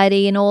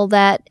anxiety, and all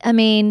that. I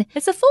mean,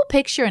 It's a full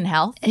picture in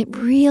health. it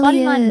really Body,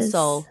 is. mind, and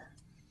soul.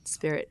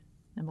 Spirit,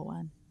 number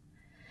one.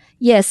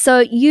 Yes. So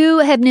you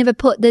have never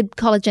put the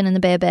collagen and the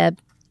Baobab.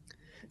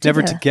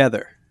 Never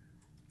together.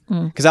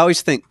 together. Because I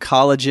always think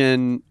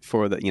collagen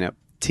for the,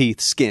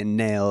 teeth, skin,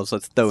 nails.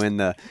 Let's throw in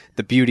the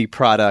beauty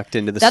product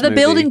into the They're the smoothie.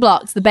 building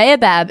blocks. The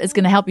Baobab is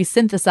going to help you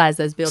synthesize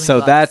those building So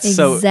blocks. that's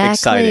so Exactly.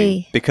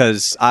 exciting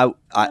because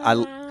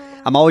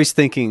I'm always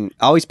thinking,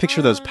 I always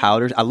picture those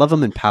powders. I love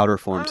them in powder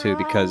form too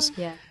because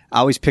Yeah. I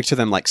always picture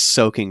them like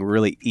soaking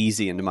really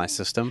easy into my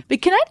system.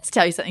 But can I just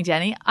tell you something,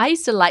 Danny? I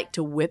used to like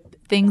to whip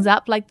things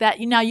up like that.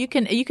 You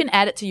can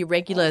add it to your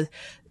regular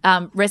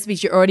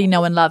recipes you already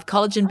know and love.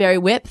 Collagen berry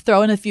whip,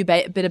 throw in a few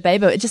bit of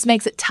Babo. It just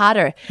makes it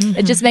tighter.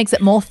 It just makes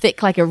it more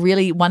thick, like a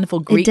really wonderful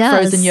Greek does.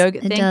 frozen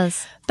yogurt thing. It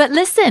does. But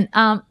listen,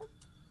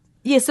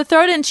 so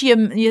throw it into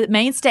your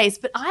mainstays.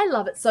 But I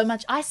love it so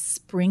much. I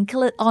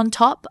sprinkle it on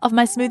top of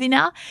my smoothie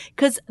now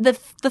because the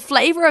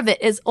flavor of it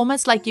is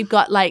almost like you've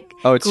got like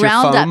Oh, it's your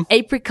ground foam? up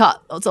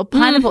apricot or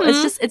pineapple.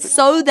 It's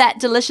so that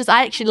delicious.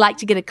 I actually like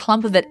to get a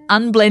clump of it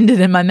unblended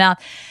in my mouth.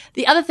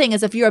 The other thing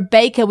is, if you're a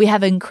baker, we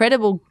have an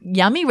incredible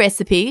yummy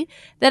recipe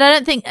that I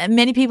don't think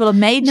many people have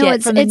made No, yet.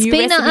 it's from the it's new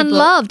been recipe book.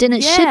 unloved, and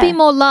it should be Yeah.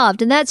 more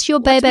loved. And that's your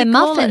What do Baobab we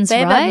call it? muffins,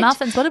 Baobab right?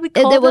 muffins. What do we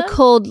call They were them?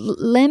 called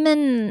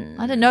lemon.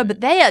 I don't know,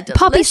 but they are delicious.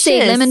 Poppy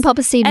seed, lemon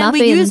poppy seed and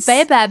muffins. we use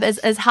Baobab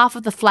as half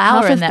of the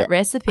flour Half in of that the-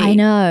 recipe. I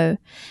know.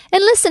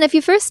 And listen, if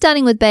you're first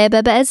starting with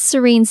Baobab, as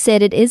Serene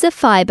said, it is a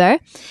fiber.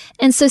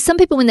 And so some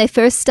people, when they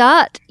first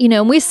start,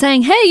 and we're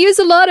saying, hey, use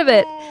a lot of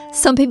it.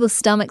 Some people's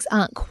stomachs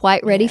aren't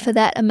quite ready for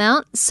that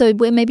amount. So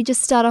we maybe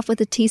just start off with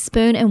a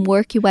teaspoon and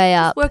work your way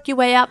up. Work your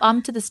way up.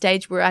 I'm to the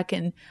stage where I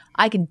can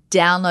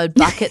download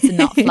buckets and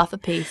not fluff a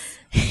piece.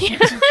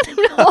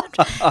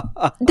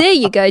 There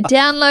you go.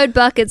 Download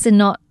buckets and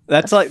not.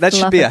 That should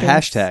be a Fluff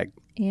a piece. hashtag.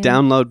 Yeah.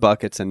 Download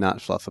buckets and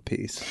not fluff a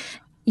piece.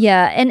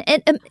 Yeah, and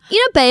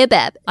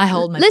Baobab. I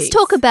hold my Let's peace.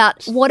 talk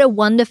about what a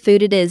wonder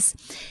food it is.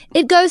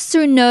 It goes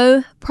through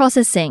no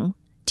processing.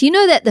 Do you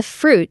know that the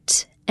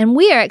fruit, and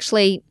we are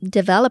actually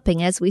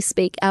developing as we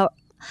speak,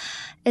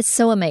 it's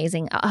so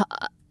amazing.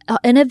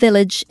 In a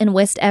village in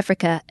West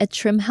Africa, a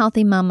trim,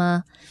 healthy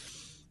mama,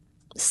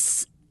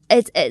 it's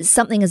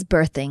something is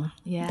birthing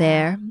Yeah.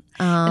 there.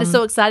 And it's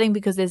so exciting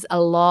because there's a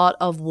lot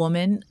of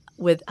women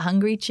with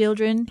hungry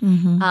children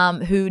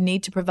who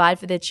need to provide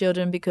for their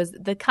children because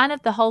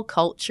the whole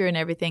culture and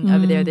everything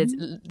over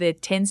there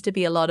tends to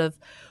be a lot of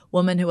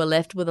women who are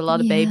left with a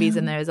lot of babies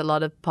and there's a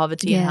lot of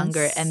poverty and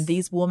hunger, and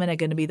these women are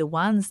going to be the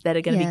ones that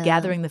are going to be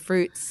gathering the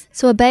fruits.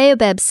 So a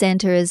Baobab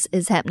Center is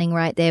happening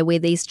right there where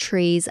these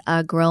trees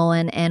are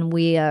growing, and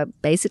we are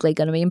basically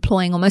going to be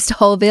employing almost a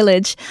whole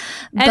village.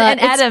 And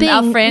it's Adam,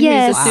 our friend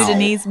yes. who's a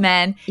Sudanese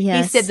man,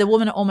 Yes. he said the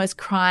women are almost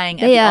crying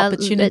at They the are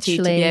opportunity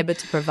to be literally. able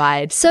to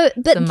provide So,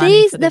 but some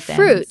money for the their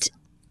families. fruit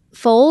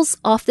falls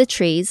off the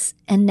trees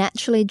and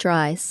naturally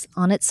dries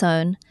on its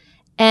own.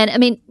 And I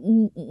mean,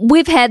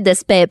 we've had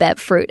this Baobab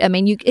fruit. I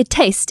mean, it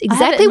tastes have it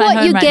exactly in my what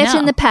home you right get now.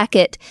 in the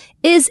packet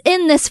is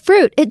in this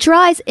fruit. It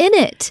dries in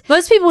it.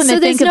 Most people, when so they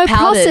there's think no of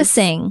powders,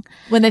 processing.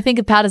 when they think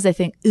of powders, they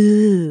think,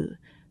 ooh,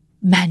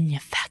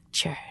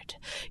 manufactured.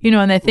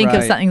 And they think of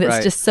Right, something that's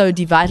right. just so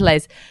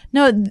devitalized.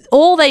 No,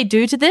 all they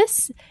do to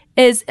this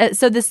is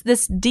so this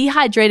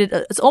dehydrated.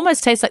 It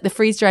almost tastes like the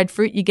freeze dried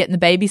fruit you get in the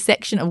baby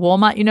section of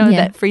Walmart. You know,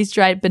 that freeze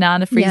dried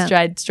banana, freeze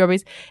dried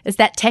strawberries. It's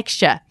that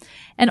texture.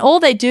 And all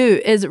they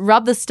do is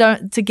rub the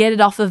stone to get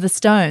it off of the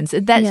stones.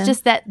 That's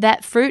just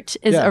that fruit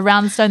is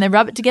around the stone. They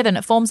rub it together and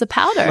it forms a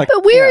powder.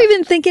 But we were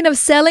even thinking of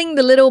selling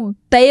the little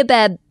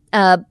baobab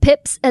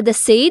pips, the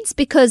seeds,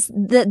 because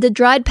the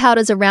dried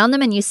powder's around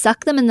them and you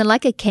suck them and they're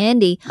like a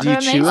candy. Do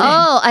you chew it?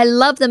 Oh, I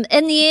love them.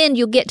 In the end,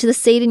 you'll get to the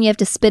seed and you have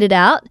to spit it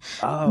out.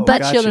 Oh, but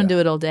children do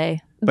it all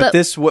day. But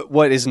this,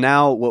 what is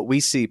now what we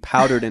see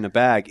powdered in a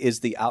bag is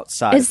the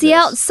outside. It's the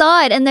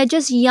outside, and they're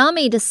just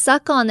yummy to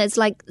suck on. It's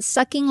like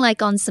sucking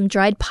like on some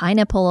dried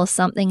pineapple or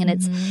something, and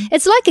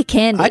it's like a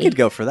candy. I could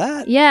go for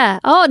that. Yeah.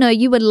 Oh no,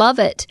 you would love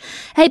it.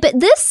 Hey, but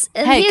this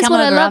here's come what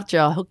over I love. after.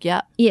 I'll hook you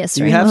up. Yes,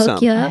 You have hook some.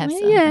 you I up. have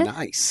some. Yeah.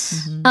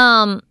 Nice.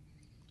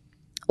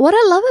 What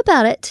I love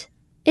about it,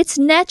 it's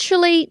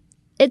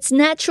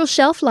natural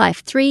shelf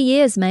life, 3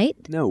 years, mate.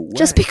 No way.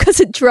 Just because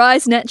it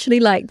dries naturally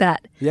like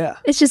that. Yeah.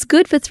 It's just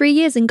good for 3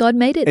 years, and God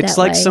made it It's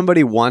that like way.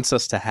 somebody wants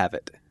us to have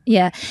it.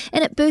 Yeah,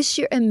 and it boosts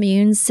your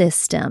immune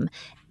system.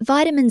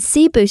 Vitamin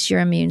C boosts your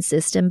immune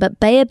system, but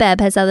baobab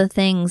has other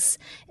things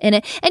in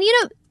it. And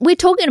you know, we're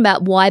talking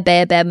about why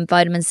baobab and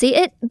vitamin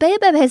C.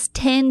 Baobab has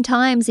 10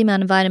 times the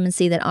amount of vitamin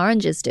C that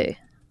oranges do.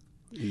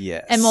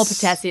 Yes. And more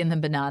potassium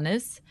than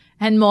bananas.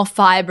 And more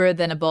fiber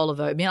than a bowl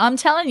of oatmeal. I'm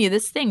telling you,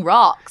 this thing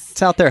rocks.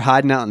 It's out there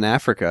hiding out in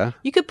Africa.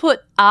 You could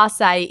put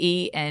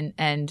acai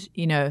and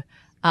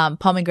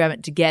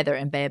pomegranate together,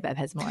 and baobab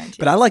has more into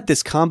But I like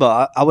this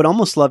combo. I would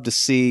almost love to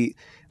see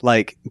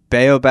like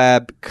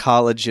baobab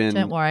collagen.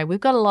 Don't worry,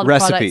 we've got a lot of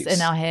recipes. products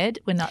in our head.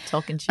 We're not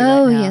talking to you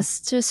Oh, right now.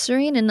 yes. So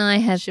Serene and I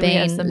have Should we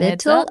have been some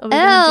heads little up? Are we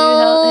going to do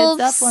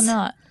elves. heads up or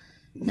not?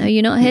 No,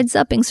 you're not heads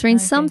upping, Serene.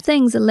 Okay. Some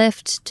things are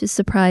left to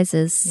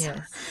surprises.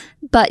 Yes.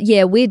 But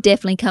yeah, we're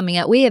definitely coming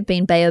out. We have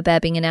been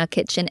baobabbing in our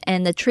kitchen,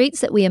 and the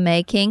treats that we are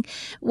making,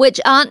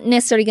 which aren't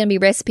necessarily going to be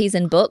recipes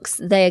and books,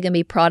 they are going to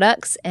be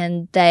products,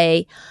 and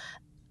they.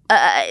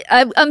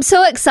 I'm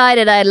so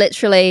excited. By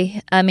the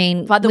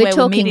we're way, talking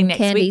we're meeting next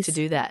candies. week to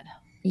do that.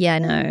 Yeah, I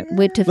know.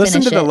 We're to Listen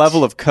finish to the it.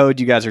 level of code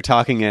you guys are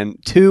talking in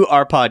to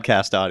our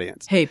podcast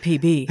audience. Hey,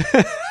 PB.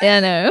 Yeah, I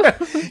know.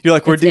 You're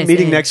like, we're It's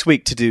meeting SA. next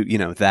week to do,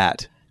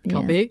 that.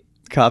 Copy.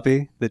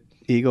 Copy. The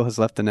eagle has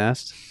left the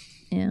nest.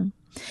 Yeah.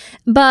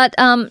 But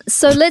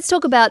so let's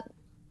talk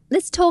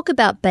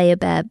about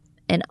baobab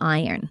and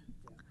iron.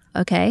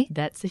 Okay?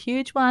 That's a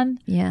huge one.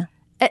 Yeah.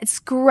 It's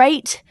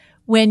great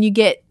when you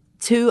get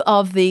two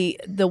of the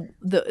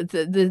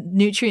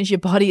nutrients your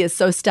body is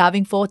so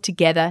starving for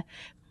together.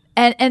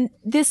 And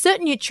there's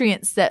certain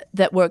nutrients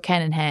that work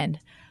hand in hand,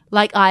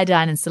 like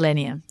iodine and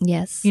selenium.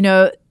 Yes. You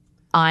know,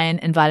 iron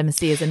and vitamin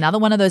C is another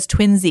one of those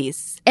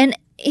twinsies. And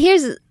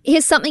here's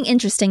something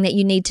interesting that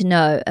you need to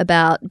know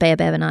about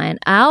baobab and iron.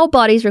 Our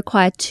bodies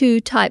require 2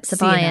 types of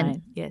C and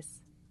iron. Yes.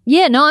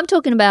 Yeah, no, I'm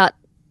talking about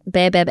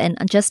baobab and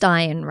just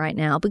iron right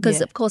now because,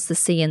 Yeah. of course, the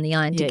C and the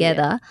iron Yeah,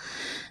 together.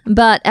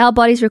 But our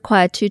bodies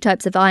require 2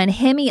 types of iron,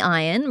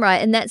 hemi-iron, right?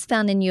 And that's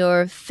found in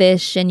your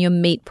fish and your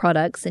meat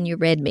products and your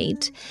red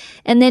meat.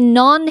 And then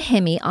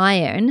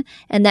non-hemi-iron,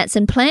 and that's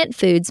in plant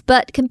foods.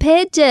 But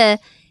compared to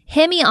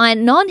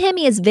hemi-iron,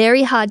 non-hemi is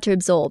very hard to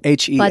absorb by the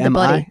H-E-M-I?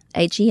 body.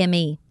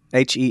 H-E-M-E.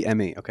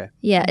 H-E-M-E. Okay.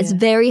 Yeah, it's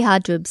very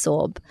hard to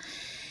absorb.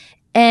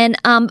 And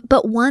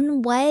but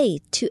one way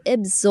to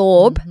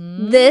absorb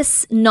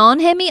this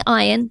non-hemi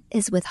iron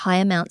is with high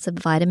amounts of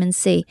vitamin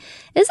C.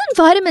 Isn't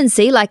vitamin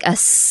C like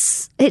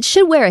it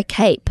should wear a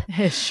cape?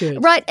 It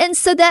should. Right, and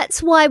so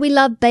that's why we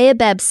love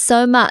baobab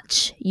so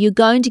much. You're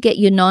going to get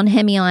your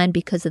non-hemi iron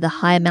because of the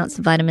high amounts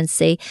of vitamin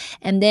C,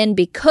 and then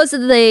because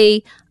of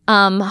the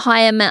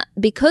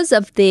because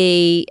of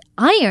the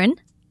iron.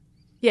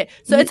 Yeah.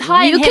 So it's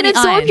high in You can hemi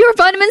absorb iron. your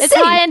vitamin C. It's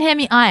high in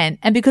hemi iron,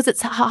 and because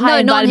it's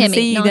high in vitamin non-hemi,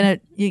 C, you're gonna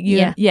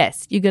Yeah.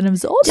 you're gonna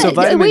absorb So it.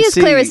 vitamin Are we as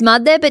C- clear as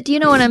mud there? But do you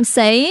know what I'm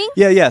saying?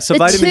 Yeah. So The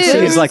vitamin C two-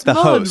 is like the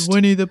host.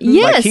 Winnie the Pooh.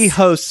 Yes. Like he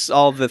hosts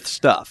all the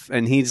stuff,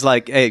 and he's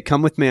like, "Hey,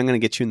 come with me. I'm going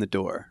to get you in the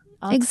door."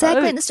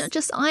 Exactly. And Oats. it's not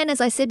just iron,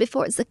 as I said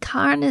before, it's the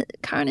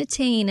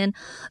carnitine and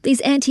these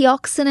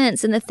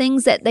antioxidants and the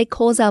things that they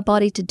cause our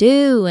body to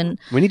do. And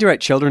We need to write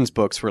children's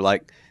books where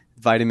like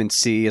vitamin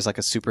C is like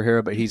a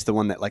superhero, but he's the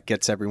one that like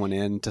gets everyone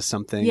into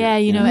something. Yeah,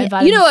 you know, and you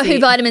vitamin know C. who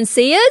vitamin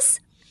C is?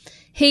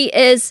 He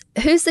is,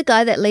 who's the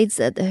guy that leads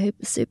the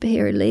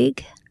superhero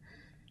league?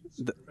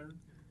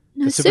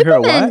 No, the superhero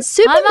Superman. what?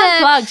 Superman. I'm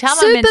unplugged. How am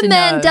I meant to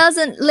Superman know?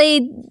 doesn't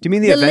lead Do you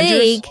mean the the Avengers?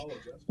 league.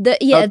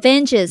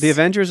 Avengers. The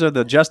Avengers or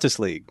the Justice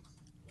League?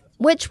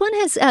 Which one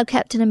has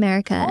Captain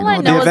America? All and I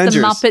all know The is the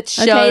Avengers. Muppet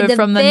Show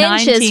from the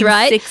Avengers, 1960s.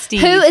 right?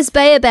 Who is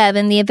Baobab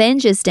in the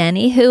Avengers,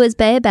 Danny? Who is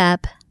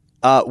Baobab?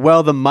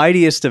 Well, the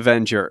mightiest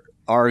Avenger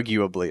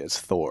arguably is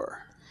Thor.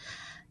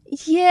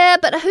 Yeah,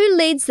 but who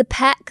leads the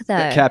pack,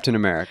 though? Captain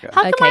America.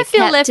 How come I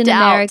feel Captain left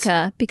out?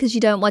 America, because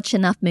you don't watch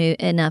enough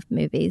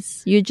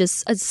movies. You're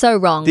just it's so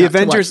wrong. The not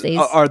Avengers to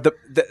watch these. are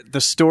the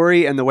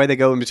story and the way they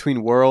go in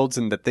between worlds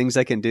and the things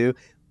they can do.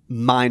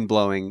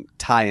 mind-blowing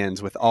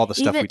tie-ins with all the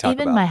stuff we talk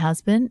even about. my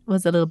husband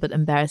was a little bit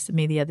embarrassed of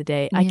me the other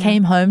day. I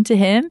came home to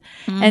him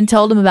and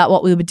told him about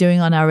what we were doing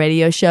on our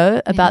radio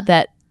show, about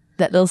that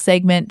little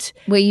segment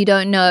Where you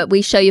don't know,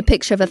 we show you a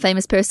picture of a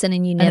famous person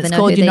and you and never it's know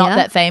called who You're they Not are.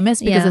 That Famous,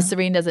 because Yeah. if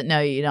Serene doesn't know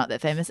you, you're not that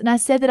famous. And I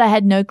said that I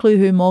had no clue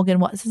who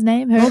what's his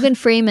name? Morgan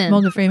Freeman.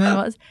 Morgan Freeman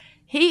was.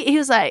 He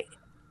was like,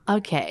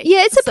 okay.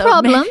 Yeah, it's a So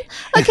problem.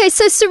 Okay,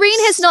 so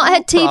Serene has not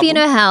had TV in problem.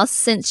 her house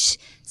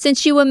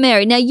since you were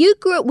married. Now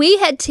we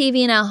had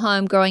TV in our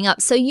home growing up,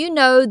 so you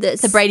know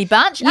this. The Brady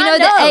Bunch. You know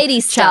the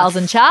 80s stuff. Charles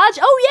in Charge.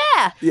 Oh,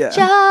 yeah. Yeah.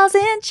 Charles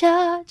in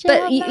Charge.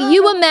 But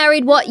you were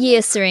married what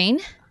year, Serene?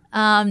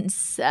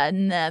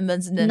 97.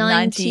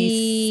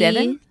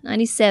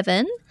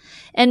 97.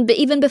 And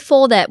even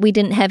before that, we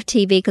didn't have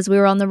TV because we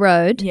were on the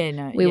road. Yeah,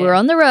 no. We were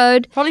on the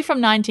road. Probably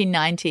from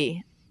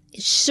 1990.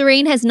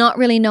 Serene has not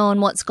really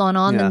known what's gone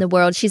on Yeah. in the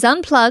world. She's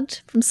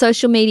unplugged from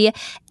social media,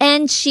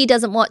 and she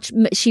doesn't watch.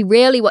 She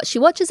rarely watch. She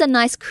watches a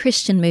nice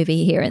Christian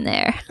movie here and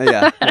there.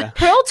 Yeah.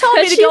 Pearl told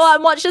me to She's- go out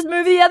and watch this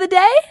movie the other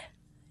day.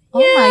 Oh,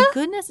 my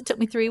goodness. It took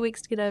me 3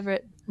 weeks to get over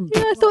it.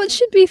 Yeah, I thought it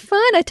should be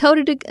fun. I told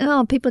her to.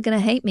 Oh, people are going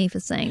to hate me for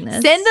saying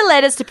this. Send the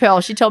letters to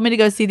Pearl. She told me to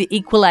go see The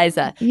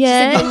Equalizer.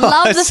 Yeah. She said, I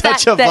love the Such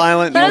fact a that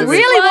violent I movie.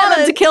 really want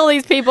them to kill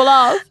these people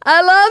off.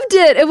 I loved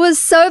it. It was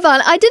so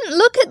violent. I didn't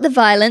look at the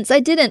violence. I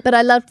didn't, but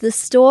I loved the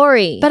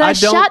story. But I I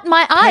don't shut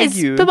my eyes,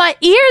 peg you. but my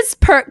ears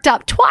perked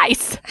up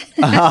twice.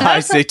 I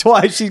say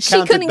twice. She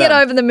she couldn't get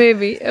over the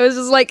movie. It was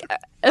just like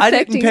I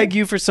affecting didn't peg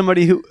you for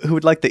somebody who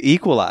would like The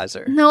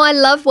Equalizer. No, I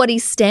love what he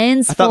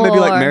stands for. I thought maybe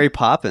like Mary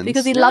Poppins.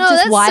 Because he No, loved his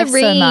that's wife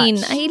Serene.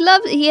 so much. He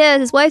loves. Yeah,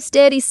 his wife's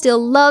dead. He still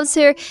loves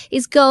her.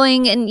 He's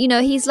going, and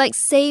he's like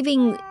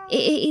saving.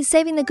 He's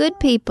saving the good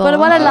people. But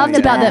what I loved yeah.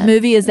 about that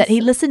movie is that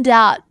he listened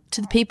out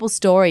to the people's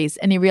stories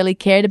and he really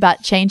cared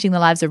about changing the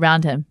lives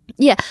around him.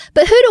 Yeah,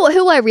 but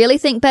who I really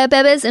think Bab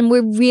is, and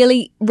we're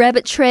really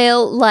rabbit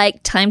trail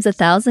like times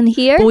 1,000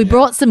 here. But we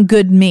brought some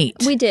good meat.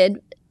 We did.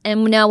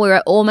 And now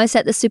we're almost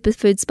at the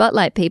superfood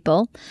spotlight,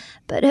 people.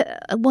 But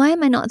why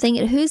am I not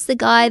thinking? Who's the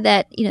guy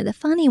that, the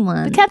funny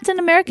one? Captain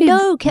America.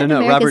 No, Captain no,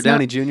 America's Robert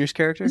Downey not- Jr.'s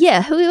character?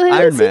 Yeah, who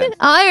Iron is he? Man.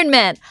 Iron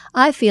Man.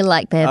 I feel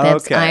like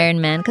Bab's Okay.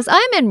 Iron Man because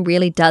Iron Man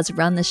really does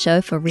run the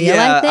show for real.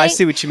 Yeah, I think.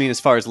 see what you mean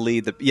as far as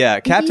lead. Captain Yeah,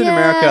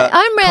 America.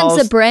 Iron Man's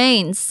calls, the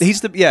brains.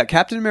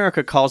 Captain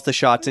America calls the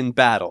shots in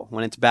battle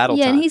when it's battle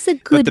Yeah, time. and he's a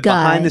But good the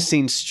guy. behind the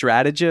scenes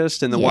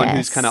strategist and the one who's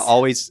Yes. kind of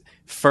always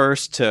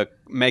first to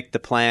make the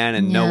plan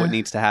and know Yeah. what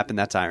needs to happen,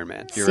 that's Iron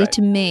Man. You're See, right.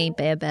 to me,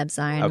 Bab's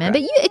Iron Man.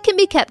 Okay. But it can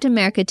be Captain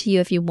America to you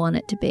if you want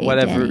it to be.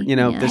 Whatever, Danny. you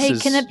know, Yeah. this Hey,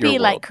 is can it your be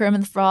like world.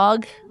 Kermit the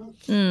Frog?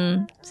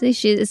 See,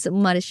 she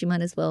might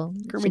as well.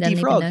 She Kermit doesn't the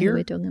even Frog know here. who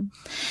we're talking about.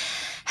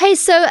 Hey,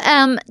 so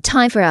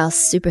time for our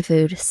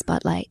superfood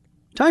spotlight.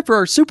 Time for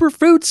our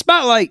superfood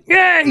spotlight.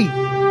 Yay!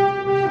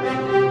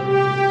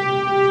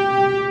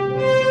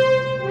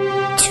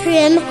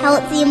 Trim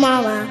Healthy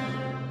Mama.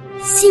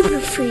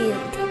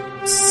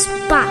 Superfood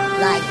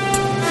Spotlight.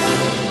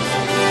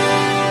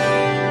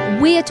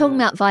 We are talking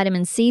about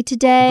vitamin C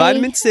today.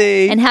 Vitamin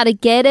C. And how to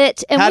get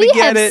it. And How to we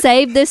get have it.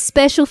 saved this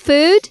special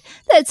food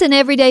that's an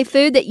everyday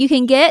food that you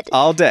can get.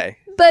 all day.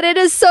 But it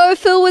is so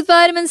filled with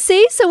vitamin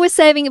C, so we're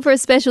saving it for a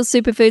special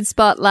superfood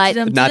spotlight.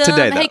 Not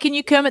today, though. Hey, can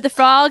you Kermit the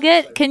Frog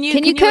it? Can you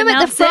Can you Kermit the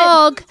announce it?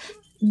 Frog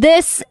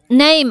this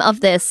name of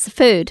this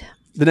food?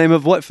 The name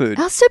of what food?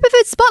 Our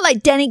superfood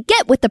spotlight, Danny.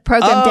 Get with the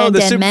program, Oh, Dan the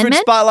Dan superfood Man.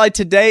 spotlight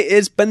today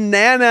is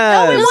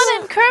bananas. We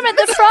wanted Kermit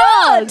the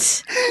Frog.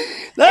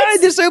 Hey,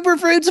 the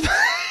superfood spotlight.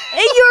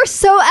 Hey, you're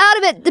so out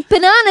of it. The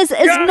bananas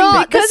is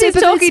not Because the he's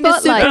superfood talking to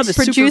spotlight. the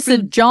producer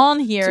superfood- John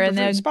here, and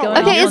they're superfood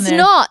spotlight. going Okay, on it's there.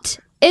 not.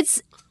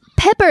 It's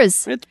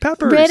peppers. It's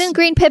peppers. Red and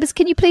green peppers.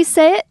 Can you please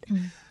say it?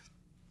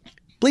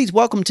 Please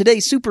welcome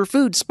today's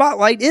superfood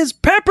spotlight is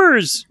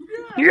peppers.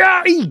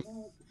 Yay!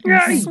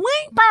 Yay!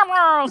 Sweet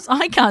peppers.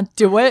 I can't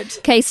do it.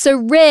 Okay, so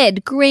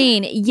red,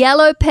 green,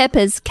 yellow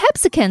peppers,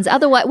 capsicums.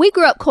 Otherwise, we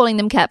grew up calling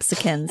them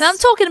capsicums. And I'm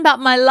talking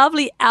about my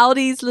lovely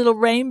Aldi's little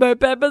rainbow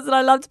peppers that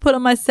I love to put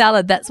on my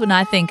salad. That's what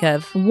I think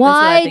of. That's what I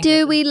Why think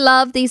do of. we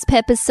love these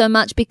peppers so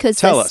much? Because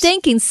Tell they're us.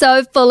 stinking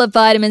so full of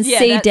vitamin Yeah,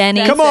 C, that's- Danny.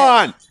 that's Come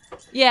on.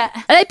 Yeah,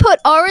 They put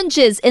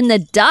oranges in the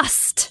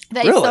dust.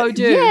 they Really? so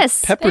do.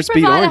 Yes. Peppers They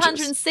beat provide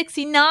oranges.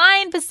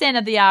 169%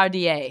 of the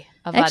RDA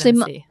of Actually,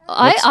 vitamin C.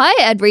 I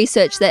had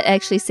research that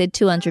actually said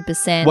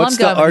 200%. What's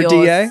the I'm going with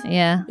RDA? yours.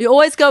 Yeah. You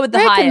always go with the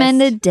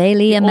Recommended highest.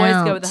 daily You amount.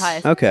 always go with the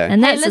highest. Okay.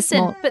 And Hey, that's a listen,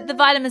 small. but the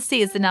vitamin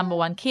C is the number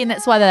one key, and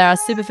that's why they are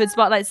superfood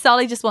spotlight.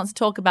 Sully just wants to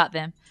talk about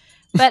them.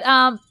 But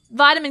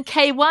vitamin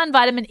K1,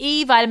 vitamin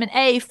E, vitamin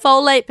A,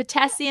 folate,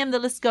 potassium, the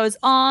list goes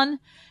on.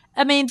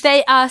 I mean,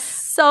 they are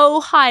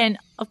so high, and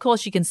of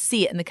course, you can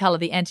see it in the color,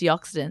 the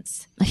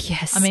antioxidants.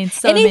 Yes. I mean,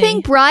 so anything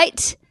many.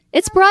 bright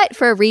It's bright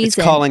for a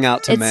reason. It's calling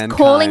out to It's mankind.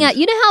 calling out.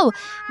 You know how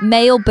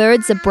male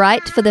birds are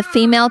bright for the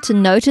female to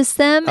notice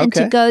them and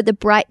to Okay. go, the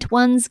bright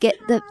ones get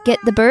the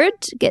bird,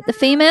 get the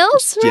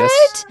females,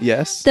 right?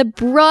 Yes. The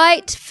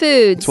bright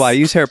foods. That's why I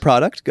use hair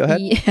product. Go ahead.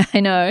 Yeah, I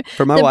know.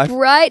 For my the wife.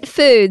 bright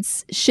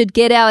foods should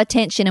get our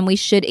attention and we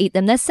should eat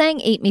them. They're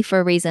saying eat me for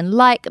a reason,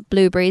 like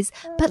blueberries,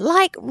 but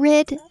like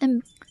red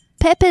and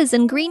peppers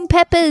and green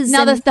peppers.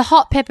 Now, and the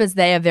hot peppers,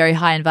 they are very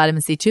high in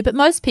vitamin C too, but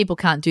most people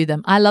can't do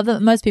them. I love them,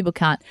 but most people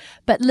can't.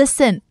 But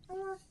listen,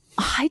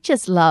 I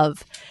just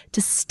love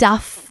to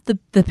stuff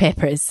the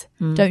peppers.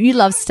 Don't you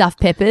love stuffed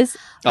peppers?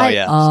 Oh,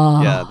 yeah.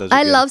 Yeah, those are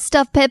I good. love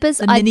stuffed peppers.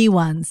 The mini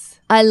ones.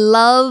 I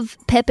love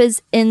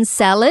peppers in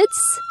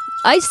salads.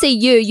 I see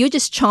you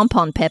just chomp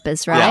on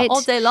peppers, right?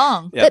 All day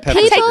long. Yeah, But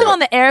peppers Take are them great. on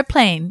the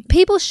airplane.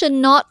 People should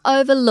not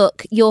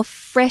overlook your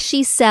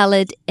freshy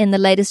salad in the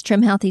latest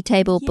Trim Healthy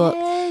Table book.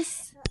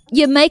 Yes.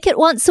 You make it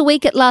once a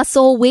week, it lasts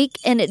all week,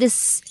 and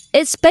it's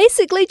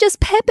basically just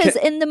peppers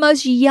in the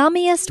most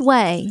yummiest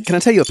way. Can I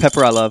tell you a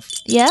pepper I love?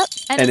 Yep.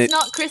 And And it's it-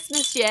 not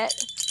Christmas yet,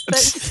 but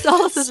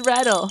Solace's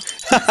rattle.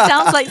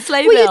 Sounds like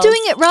sleigh Well, bells. you're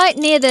doing it right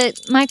near the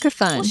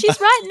microphone. Well, she's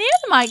right near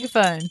the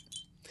microphone.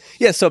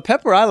 Yeah, so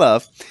pepper I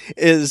love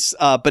is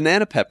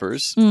banana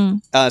peppers,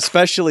 Mm.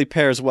 especially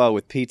pairs well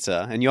with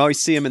pizza. And you always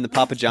see them in the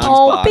Papa John's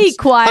Oh, box. be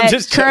quiet, I'm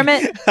just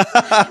Kermit.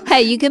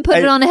 Hey, you can put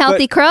Hey, it on a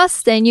healthy but-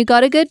 crust, then you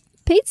got a good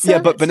pizza. Yeah,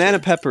 but banana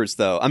peppers,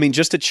 though. I mean,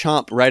 just to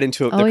chomp right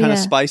into it. They're kind of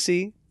yeah.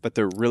 spicy, but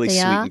they're really They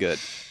sweet are. and good.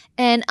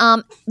 And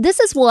this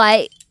is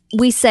why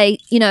we say,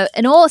 in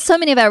so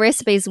many of our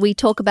recipes, we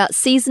talk about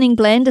seasoning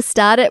blend to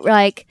start it,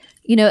 like,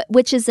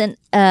 which is an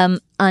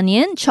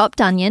onion, chopped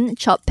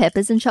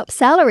peppers, and chopped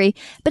celery.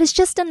 But it's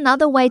just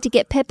another way to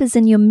get peppers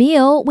in your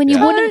meal when you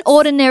Yeah. wouldn't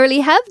ordinarily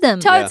have them.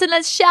 Totes, and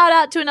let's shout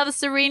out to another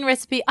Serene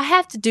recipe. I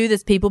have to do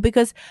this, people,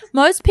 because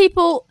most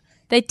people,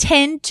 they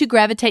tend to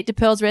gravitate to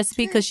Pearl's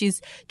recipe because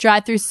she's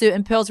dried through suit,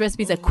 and Pearl's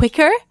recipes are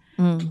quicker.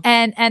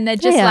 And they're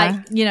just They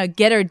like,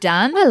 get her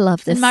done. I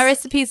love this. And my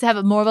recipes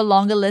have more of a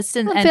longer list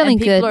and feeling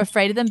people good. are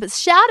afraid of them. But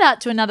shout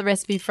out to another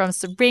recipe from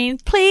Serene,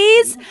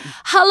 please.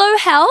 Hello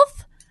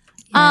Health.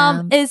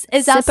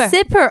 Is our Sipper.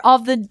 sipper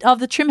of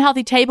the Trim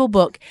Healthy Table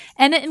book,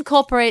 and it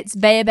incorporates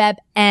baobab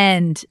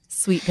and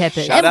sweet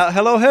peppers. Shout out,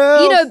 hello,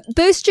 Hill.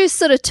 Boost Juice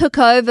sort of took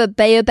over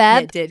Baobab. Yeah,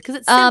 it did because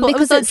it's simple.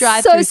 Because it was it's a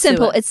drive so through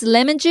simple. sewer. It's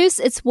lemon juice,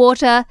 it's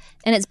water,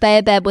 and it's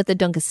Baobab with a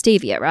dunk of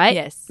stevia, right?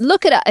 Yes.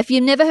 Look it up. If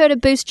you've never heard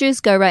of Boost Juice,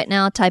 go right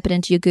now, type it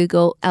into your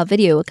Google. Our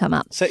video will come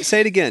up.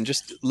 Say it again,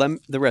 just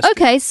the recipe.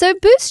 Okay, so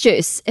Boost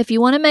Juice. If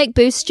you want to make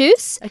Boost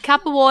Juice, a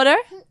cup of water.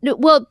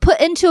 well, put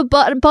into a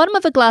bottom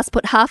of a glass,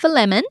 put half a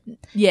lemon,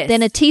 Yes.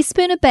 then a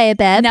teaspoon of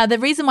Baobab. Now the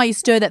reason why you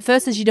stir that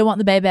first is you don't want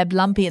the baobab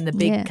lumpy in the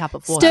big Yeah. cup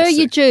of water. Stir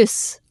your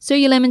juice. Stir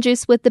your lemon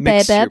juice with the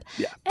Mix your- Baobab.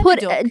 yeah.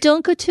 Put And a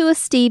dunk or two of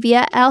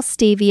stevia, our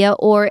stevia,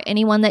 or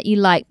anyone that you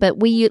like, but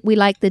we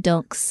like the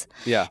dunks.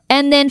 Yeah.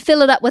 And then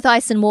fill it up with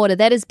ice and water.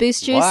 That is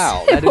Boost Juice.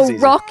 Wow, it that will is easy.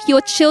 rock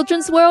your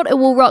children's world. It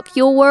will rock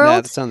your Yeah,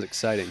 world. that sounds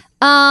exciting.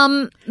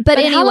 But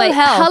anyway, Hello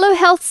Health. Hello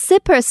Health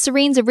Sipper,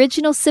 Serene's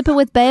original sipper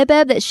with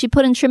Baobab that she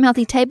put in Trim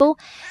Healthy Table,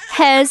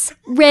 has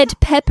red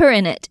pepper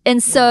in it.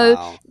 And so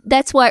Wow.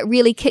 that's why it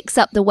really kicks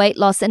up the weight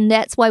loss. And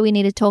that's why we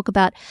need to talk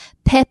about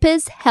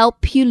peppers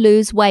help you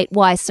lose weight.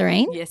 Why,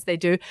 Serene? Yes, they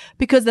do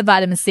because the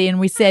vitamin C, and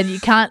we said you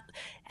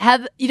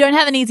don't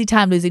have an easy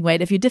time losing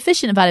weight if you're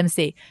deficient in vitamin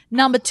C.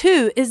 Number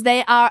two is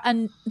they're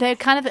kind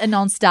of a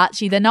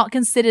non-starchy. They're not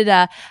considered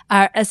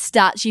a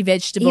starchy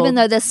vegetable, Even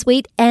though they're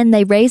sweet and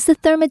they raise the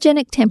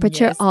thermogenic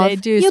temperature yes, of they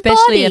do, your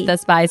especially body. if they're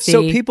spicy.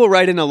 So people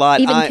write in a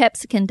lot. Even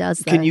capsicum does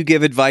that. Can you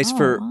give advice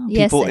for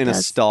Yes, people it in a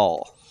does.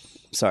 stall?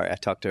 Sorry, I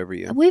talked over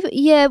you.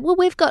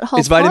 We've got whole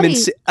Is vitamin body.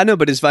 C? I know,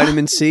 but is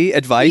vitamin C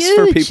advice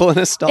for Huge. people in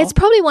a stall? It's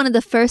probably one of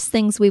the first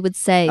things we would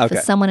say Okay.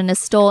 for someone in a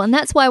stall. And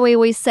that's why we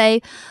always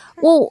say,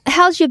 well,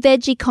 how's your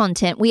veggie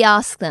content? We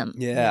ask them.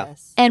 yeah.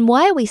 Yes. And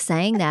why are we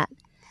saying that?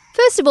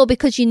 First of all,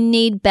 because you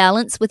need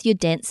balance with your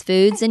dense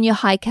foods and your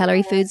high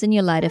calorie foods and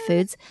your lighter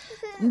foods.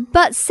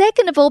 But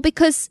second of all,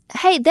 because,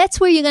 hey, that's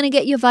where you're going to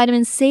get your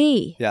vitamin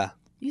C. Yeah.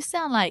 You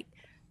sound like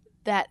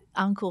that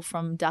uncle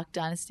from Duck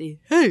Dynasty.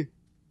 Hey.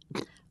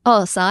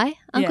 Oh, Sai?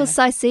 Uncle Yeah.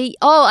 Sai C.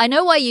 Oh, I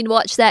know why you'd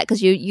watch that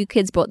because you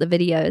kids brought the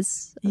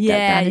videos. Of Duck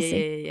Yeah.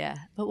 Dynasty.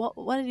 But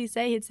what did he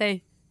say? He'd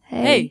say, Hey.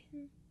 "Hey."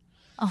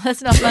 Oh,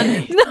 that's not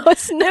funny. No,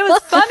 it's It not.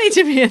 was funny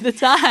to me at the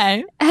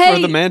time. Hey. Or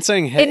the man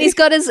saying, hey. And he's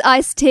got his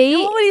iced tea.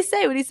 What would he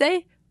say? Would he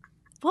say?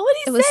 What would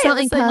he It was say?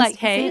 something past, like,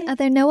 "Hey." Are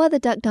there no other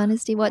Duck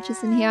Dynasty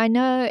watchers in here? I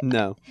know.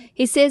 No.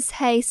 He says,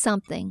 hey,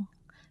 something.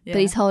 Yeah.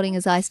 But he's holding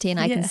his iced tea and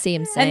I can Yeah. see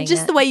him saying And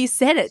just it. the way you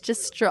said it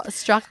just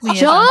struck me. as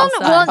John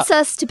Uncle Si. wants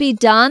us to be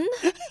done.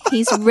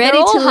 He's ready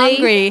They're all to leave.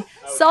 hungry.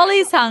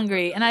 Solly's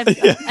hungry, and I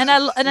didn't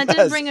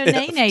Yes, bring a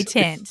yes. Nene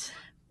tent.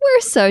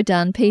 We're so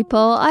done, people.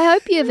 I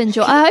hope you've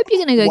enjoyed. I hope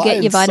you're going to go Why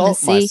get your vitamin insult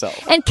C.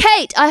 myself? And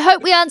Kate, I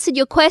hope we answered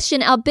your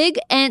question. Our big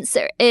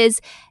answer is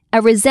a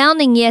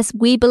resounding yes.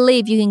 We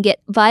believe you can get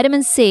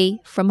vitamin C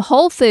from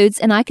whole foods,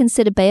 and I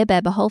consider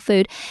Baobab a whole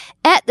food,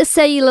 at the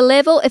cellular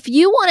level. If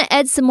you want to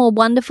add some more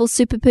wonderful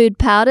superfood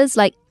powders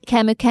like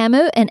Camu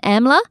Camu and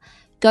Amla,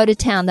 go to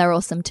town. They're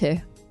awesome too.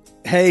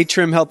 Hey,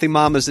 Trim Healthy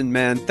Mamas and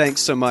Men,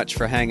 thanks so much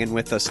for hanging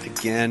with us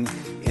again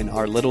in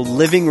our little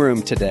living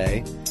room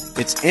today.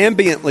 It's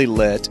ambiently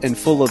lit and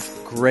full of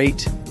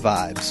great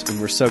vibes,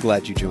 and we're so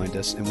glad you joined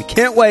us. And we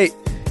can't wait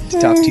to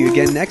talk to you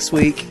again next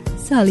week.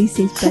 Sally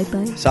says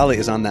bye-bye. Sally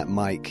is on that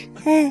mic.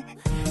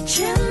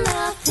 Trim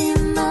Healthy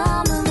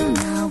Mama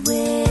my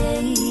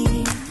way,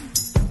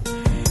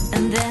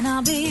 and then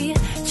I'll be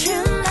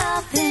Trim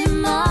Healthy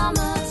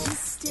Mama to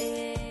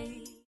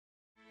stay.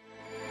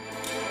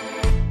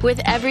 With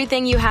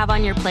everything you have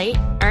on your plate,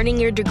 earning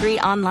your degree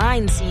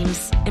online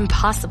seems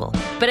impossible.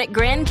 But at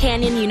Grand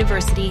Canyon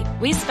University,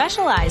 we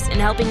specialize in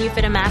helping you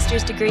fit a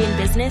master's degree in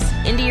business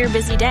into your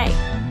busy day.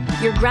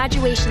 Your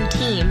graduation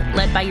team,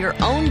 led by your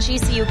own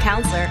GCU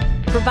counselor,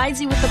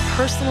 provides you with the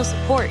personal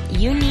support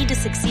you need to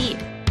succeed.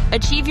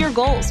 Achieve your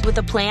goals with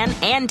a plan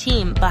and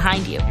team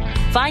behind you.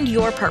 Find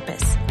your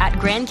purpose at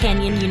Grand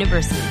Canyon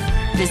University.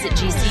 Visit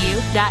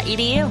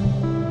gcu.edu.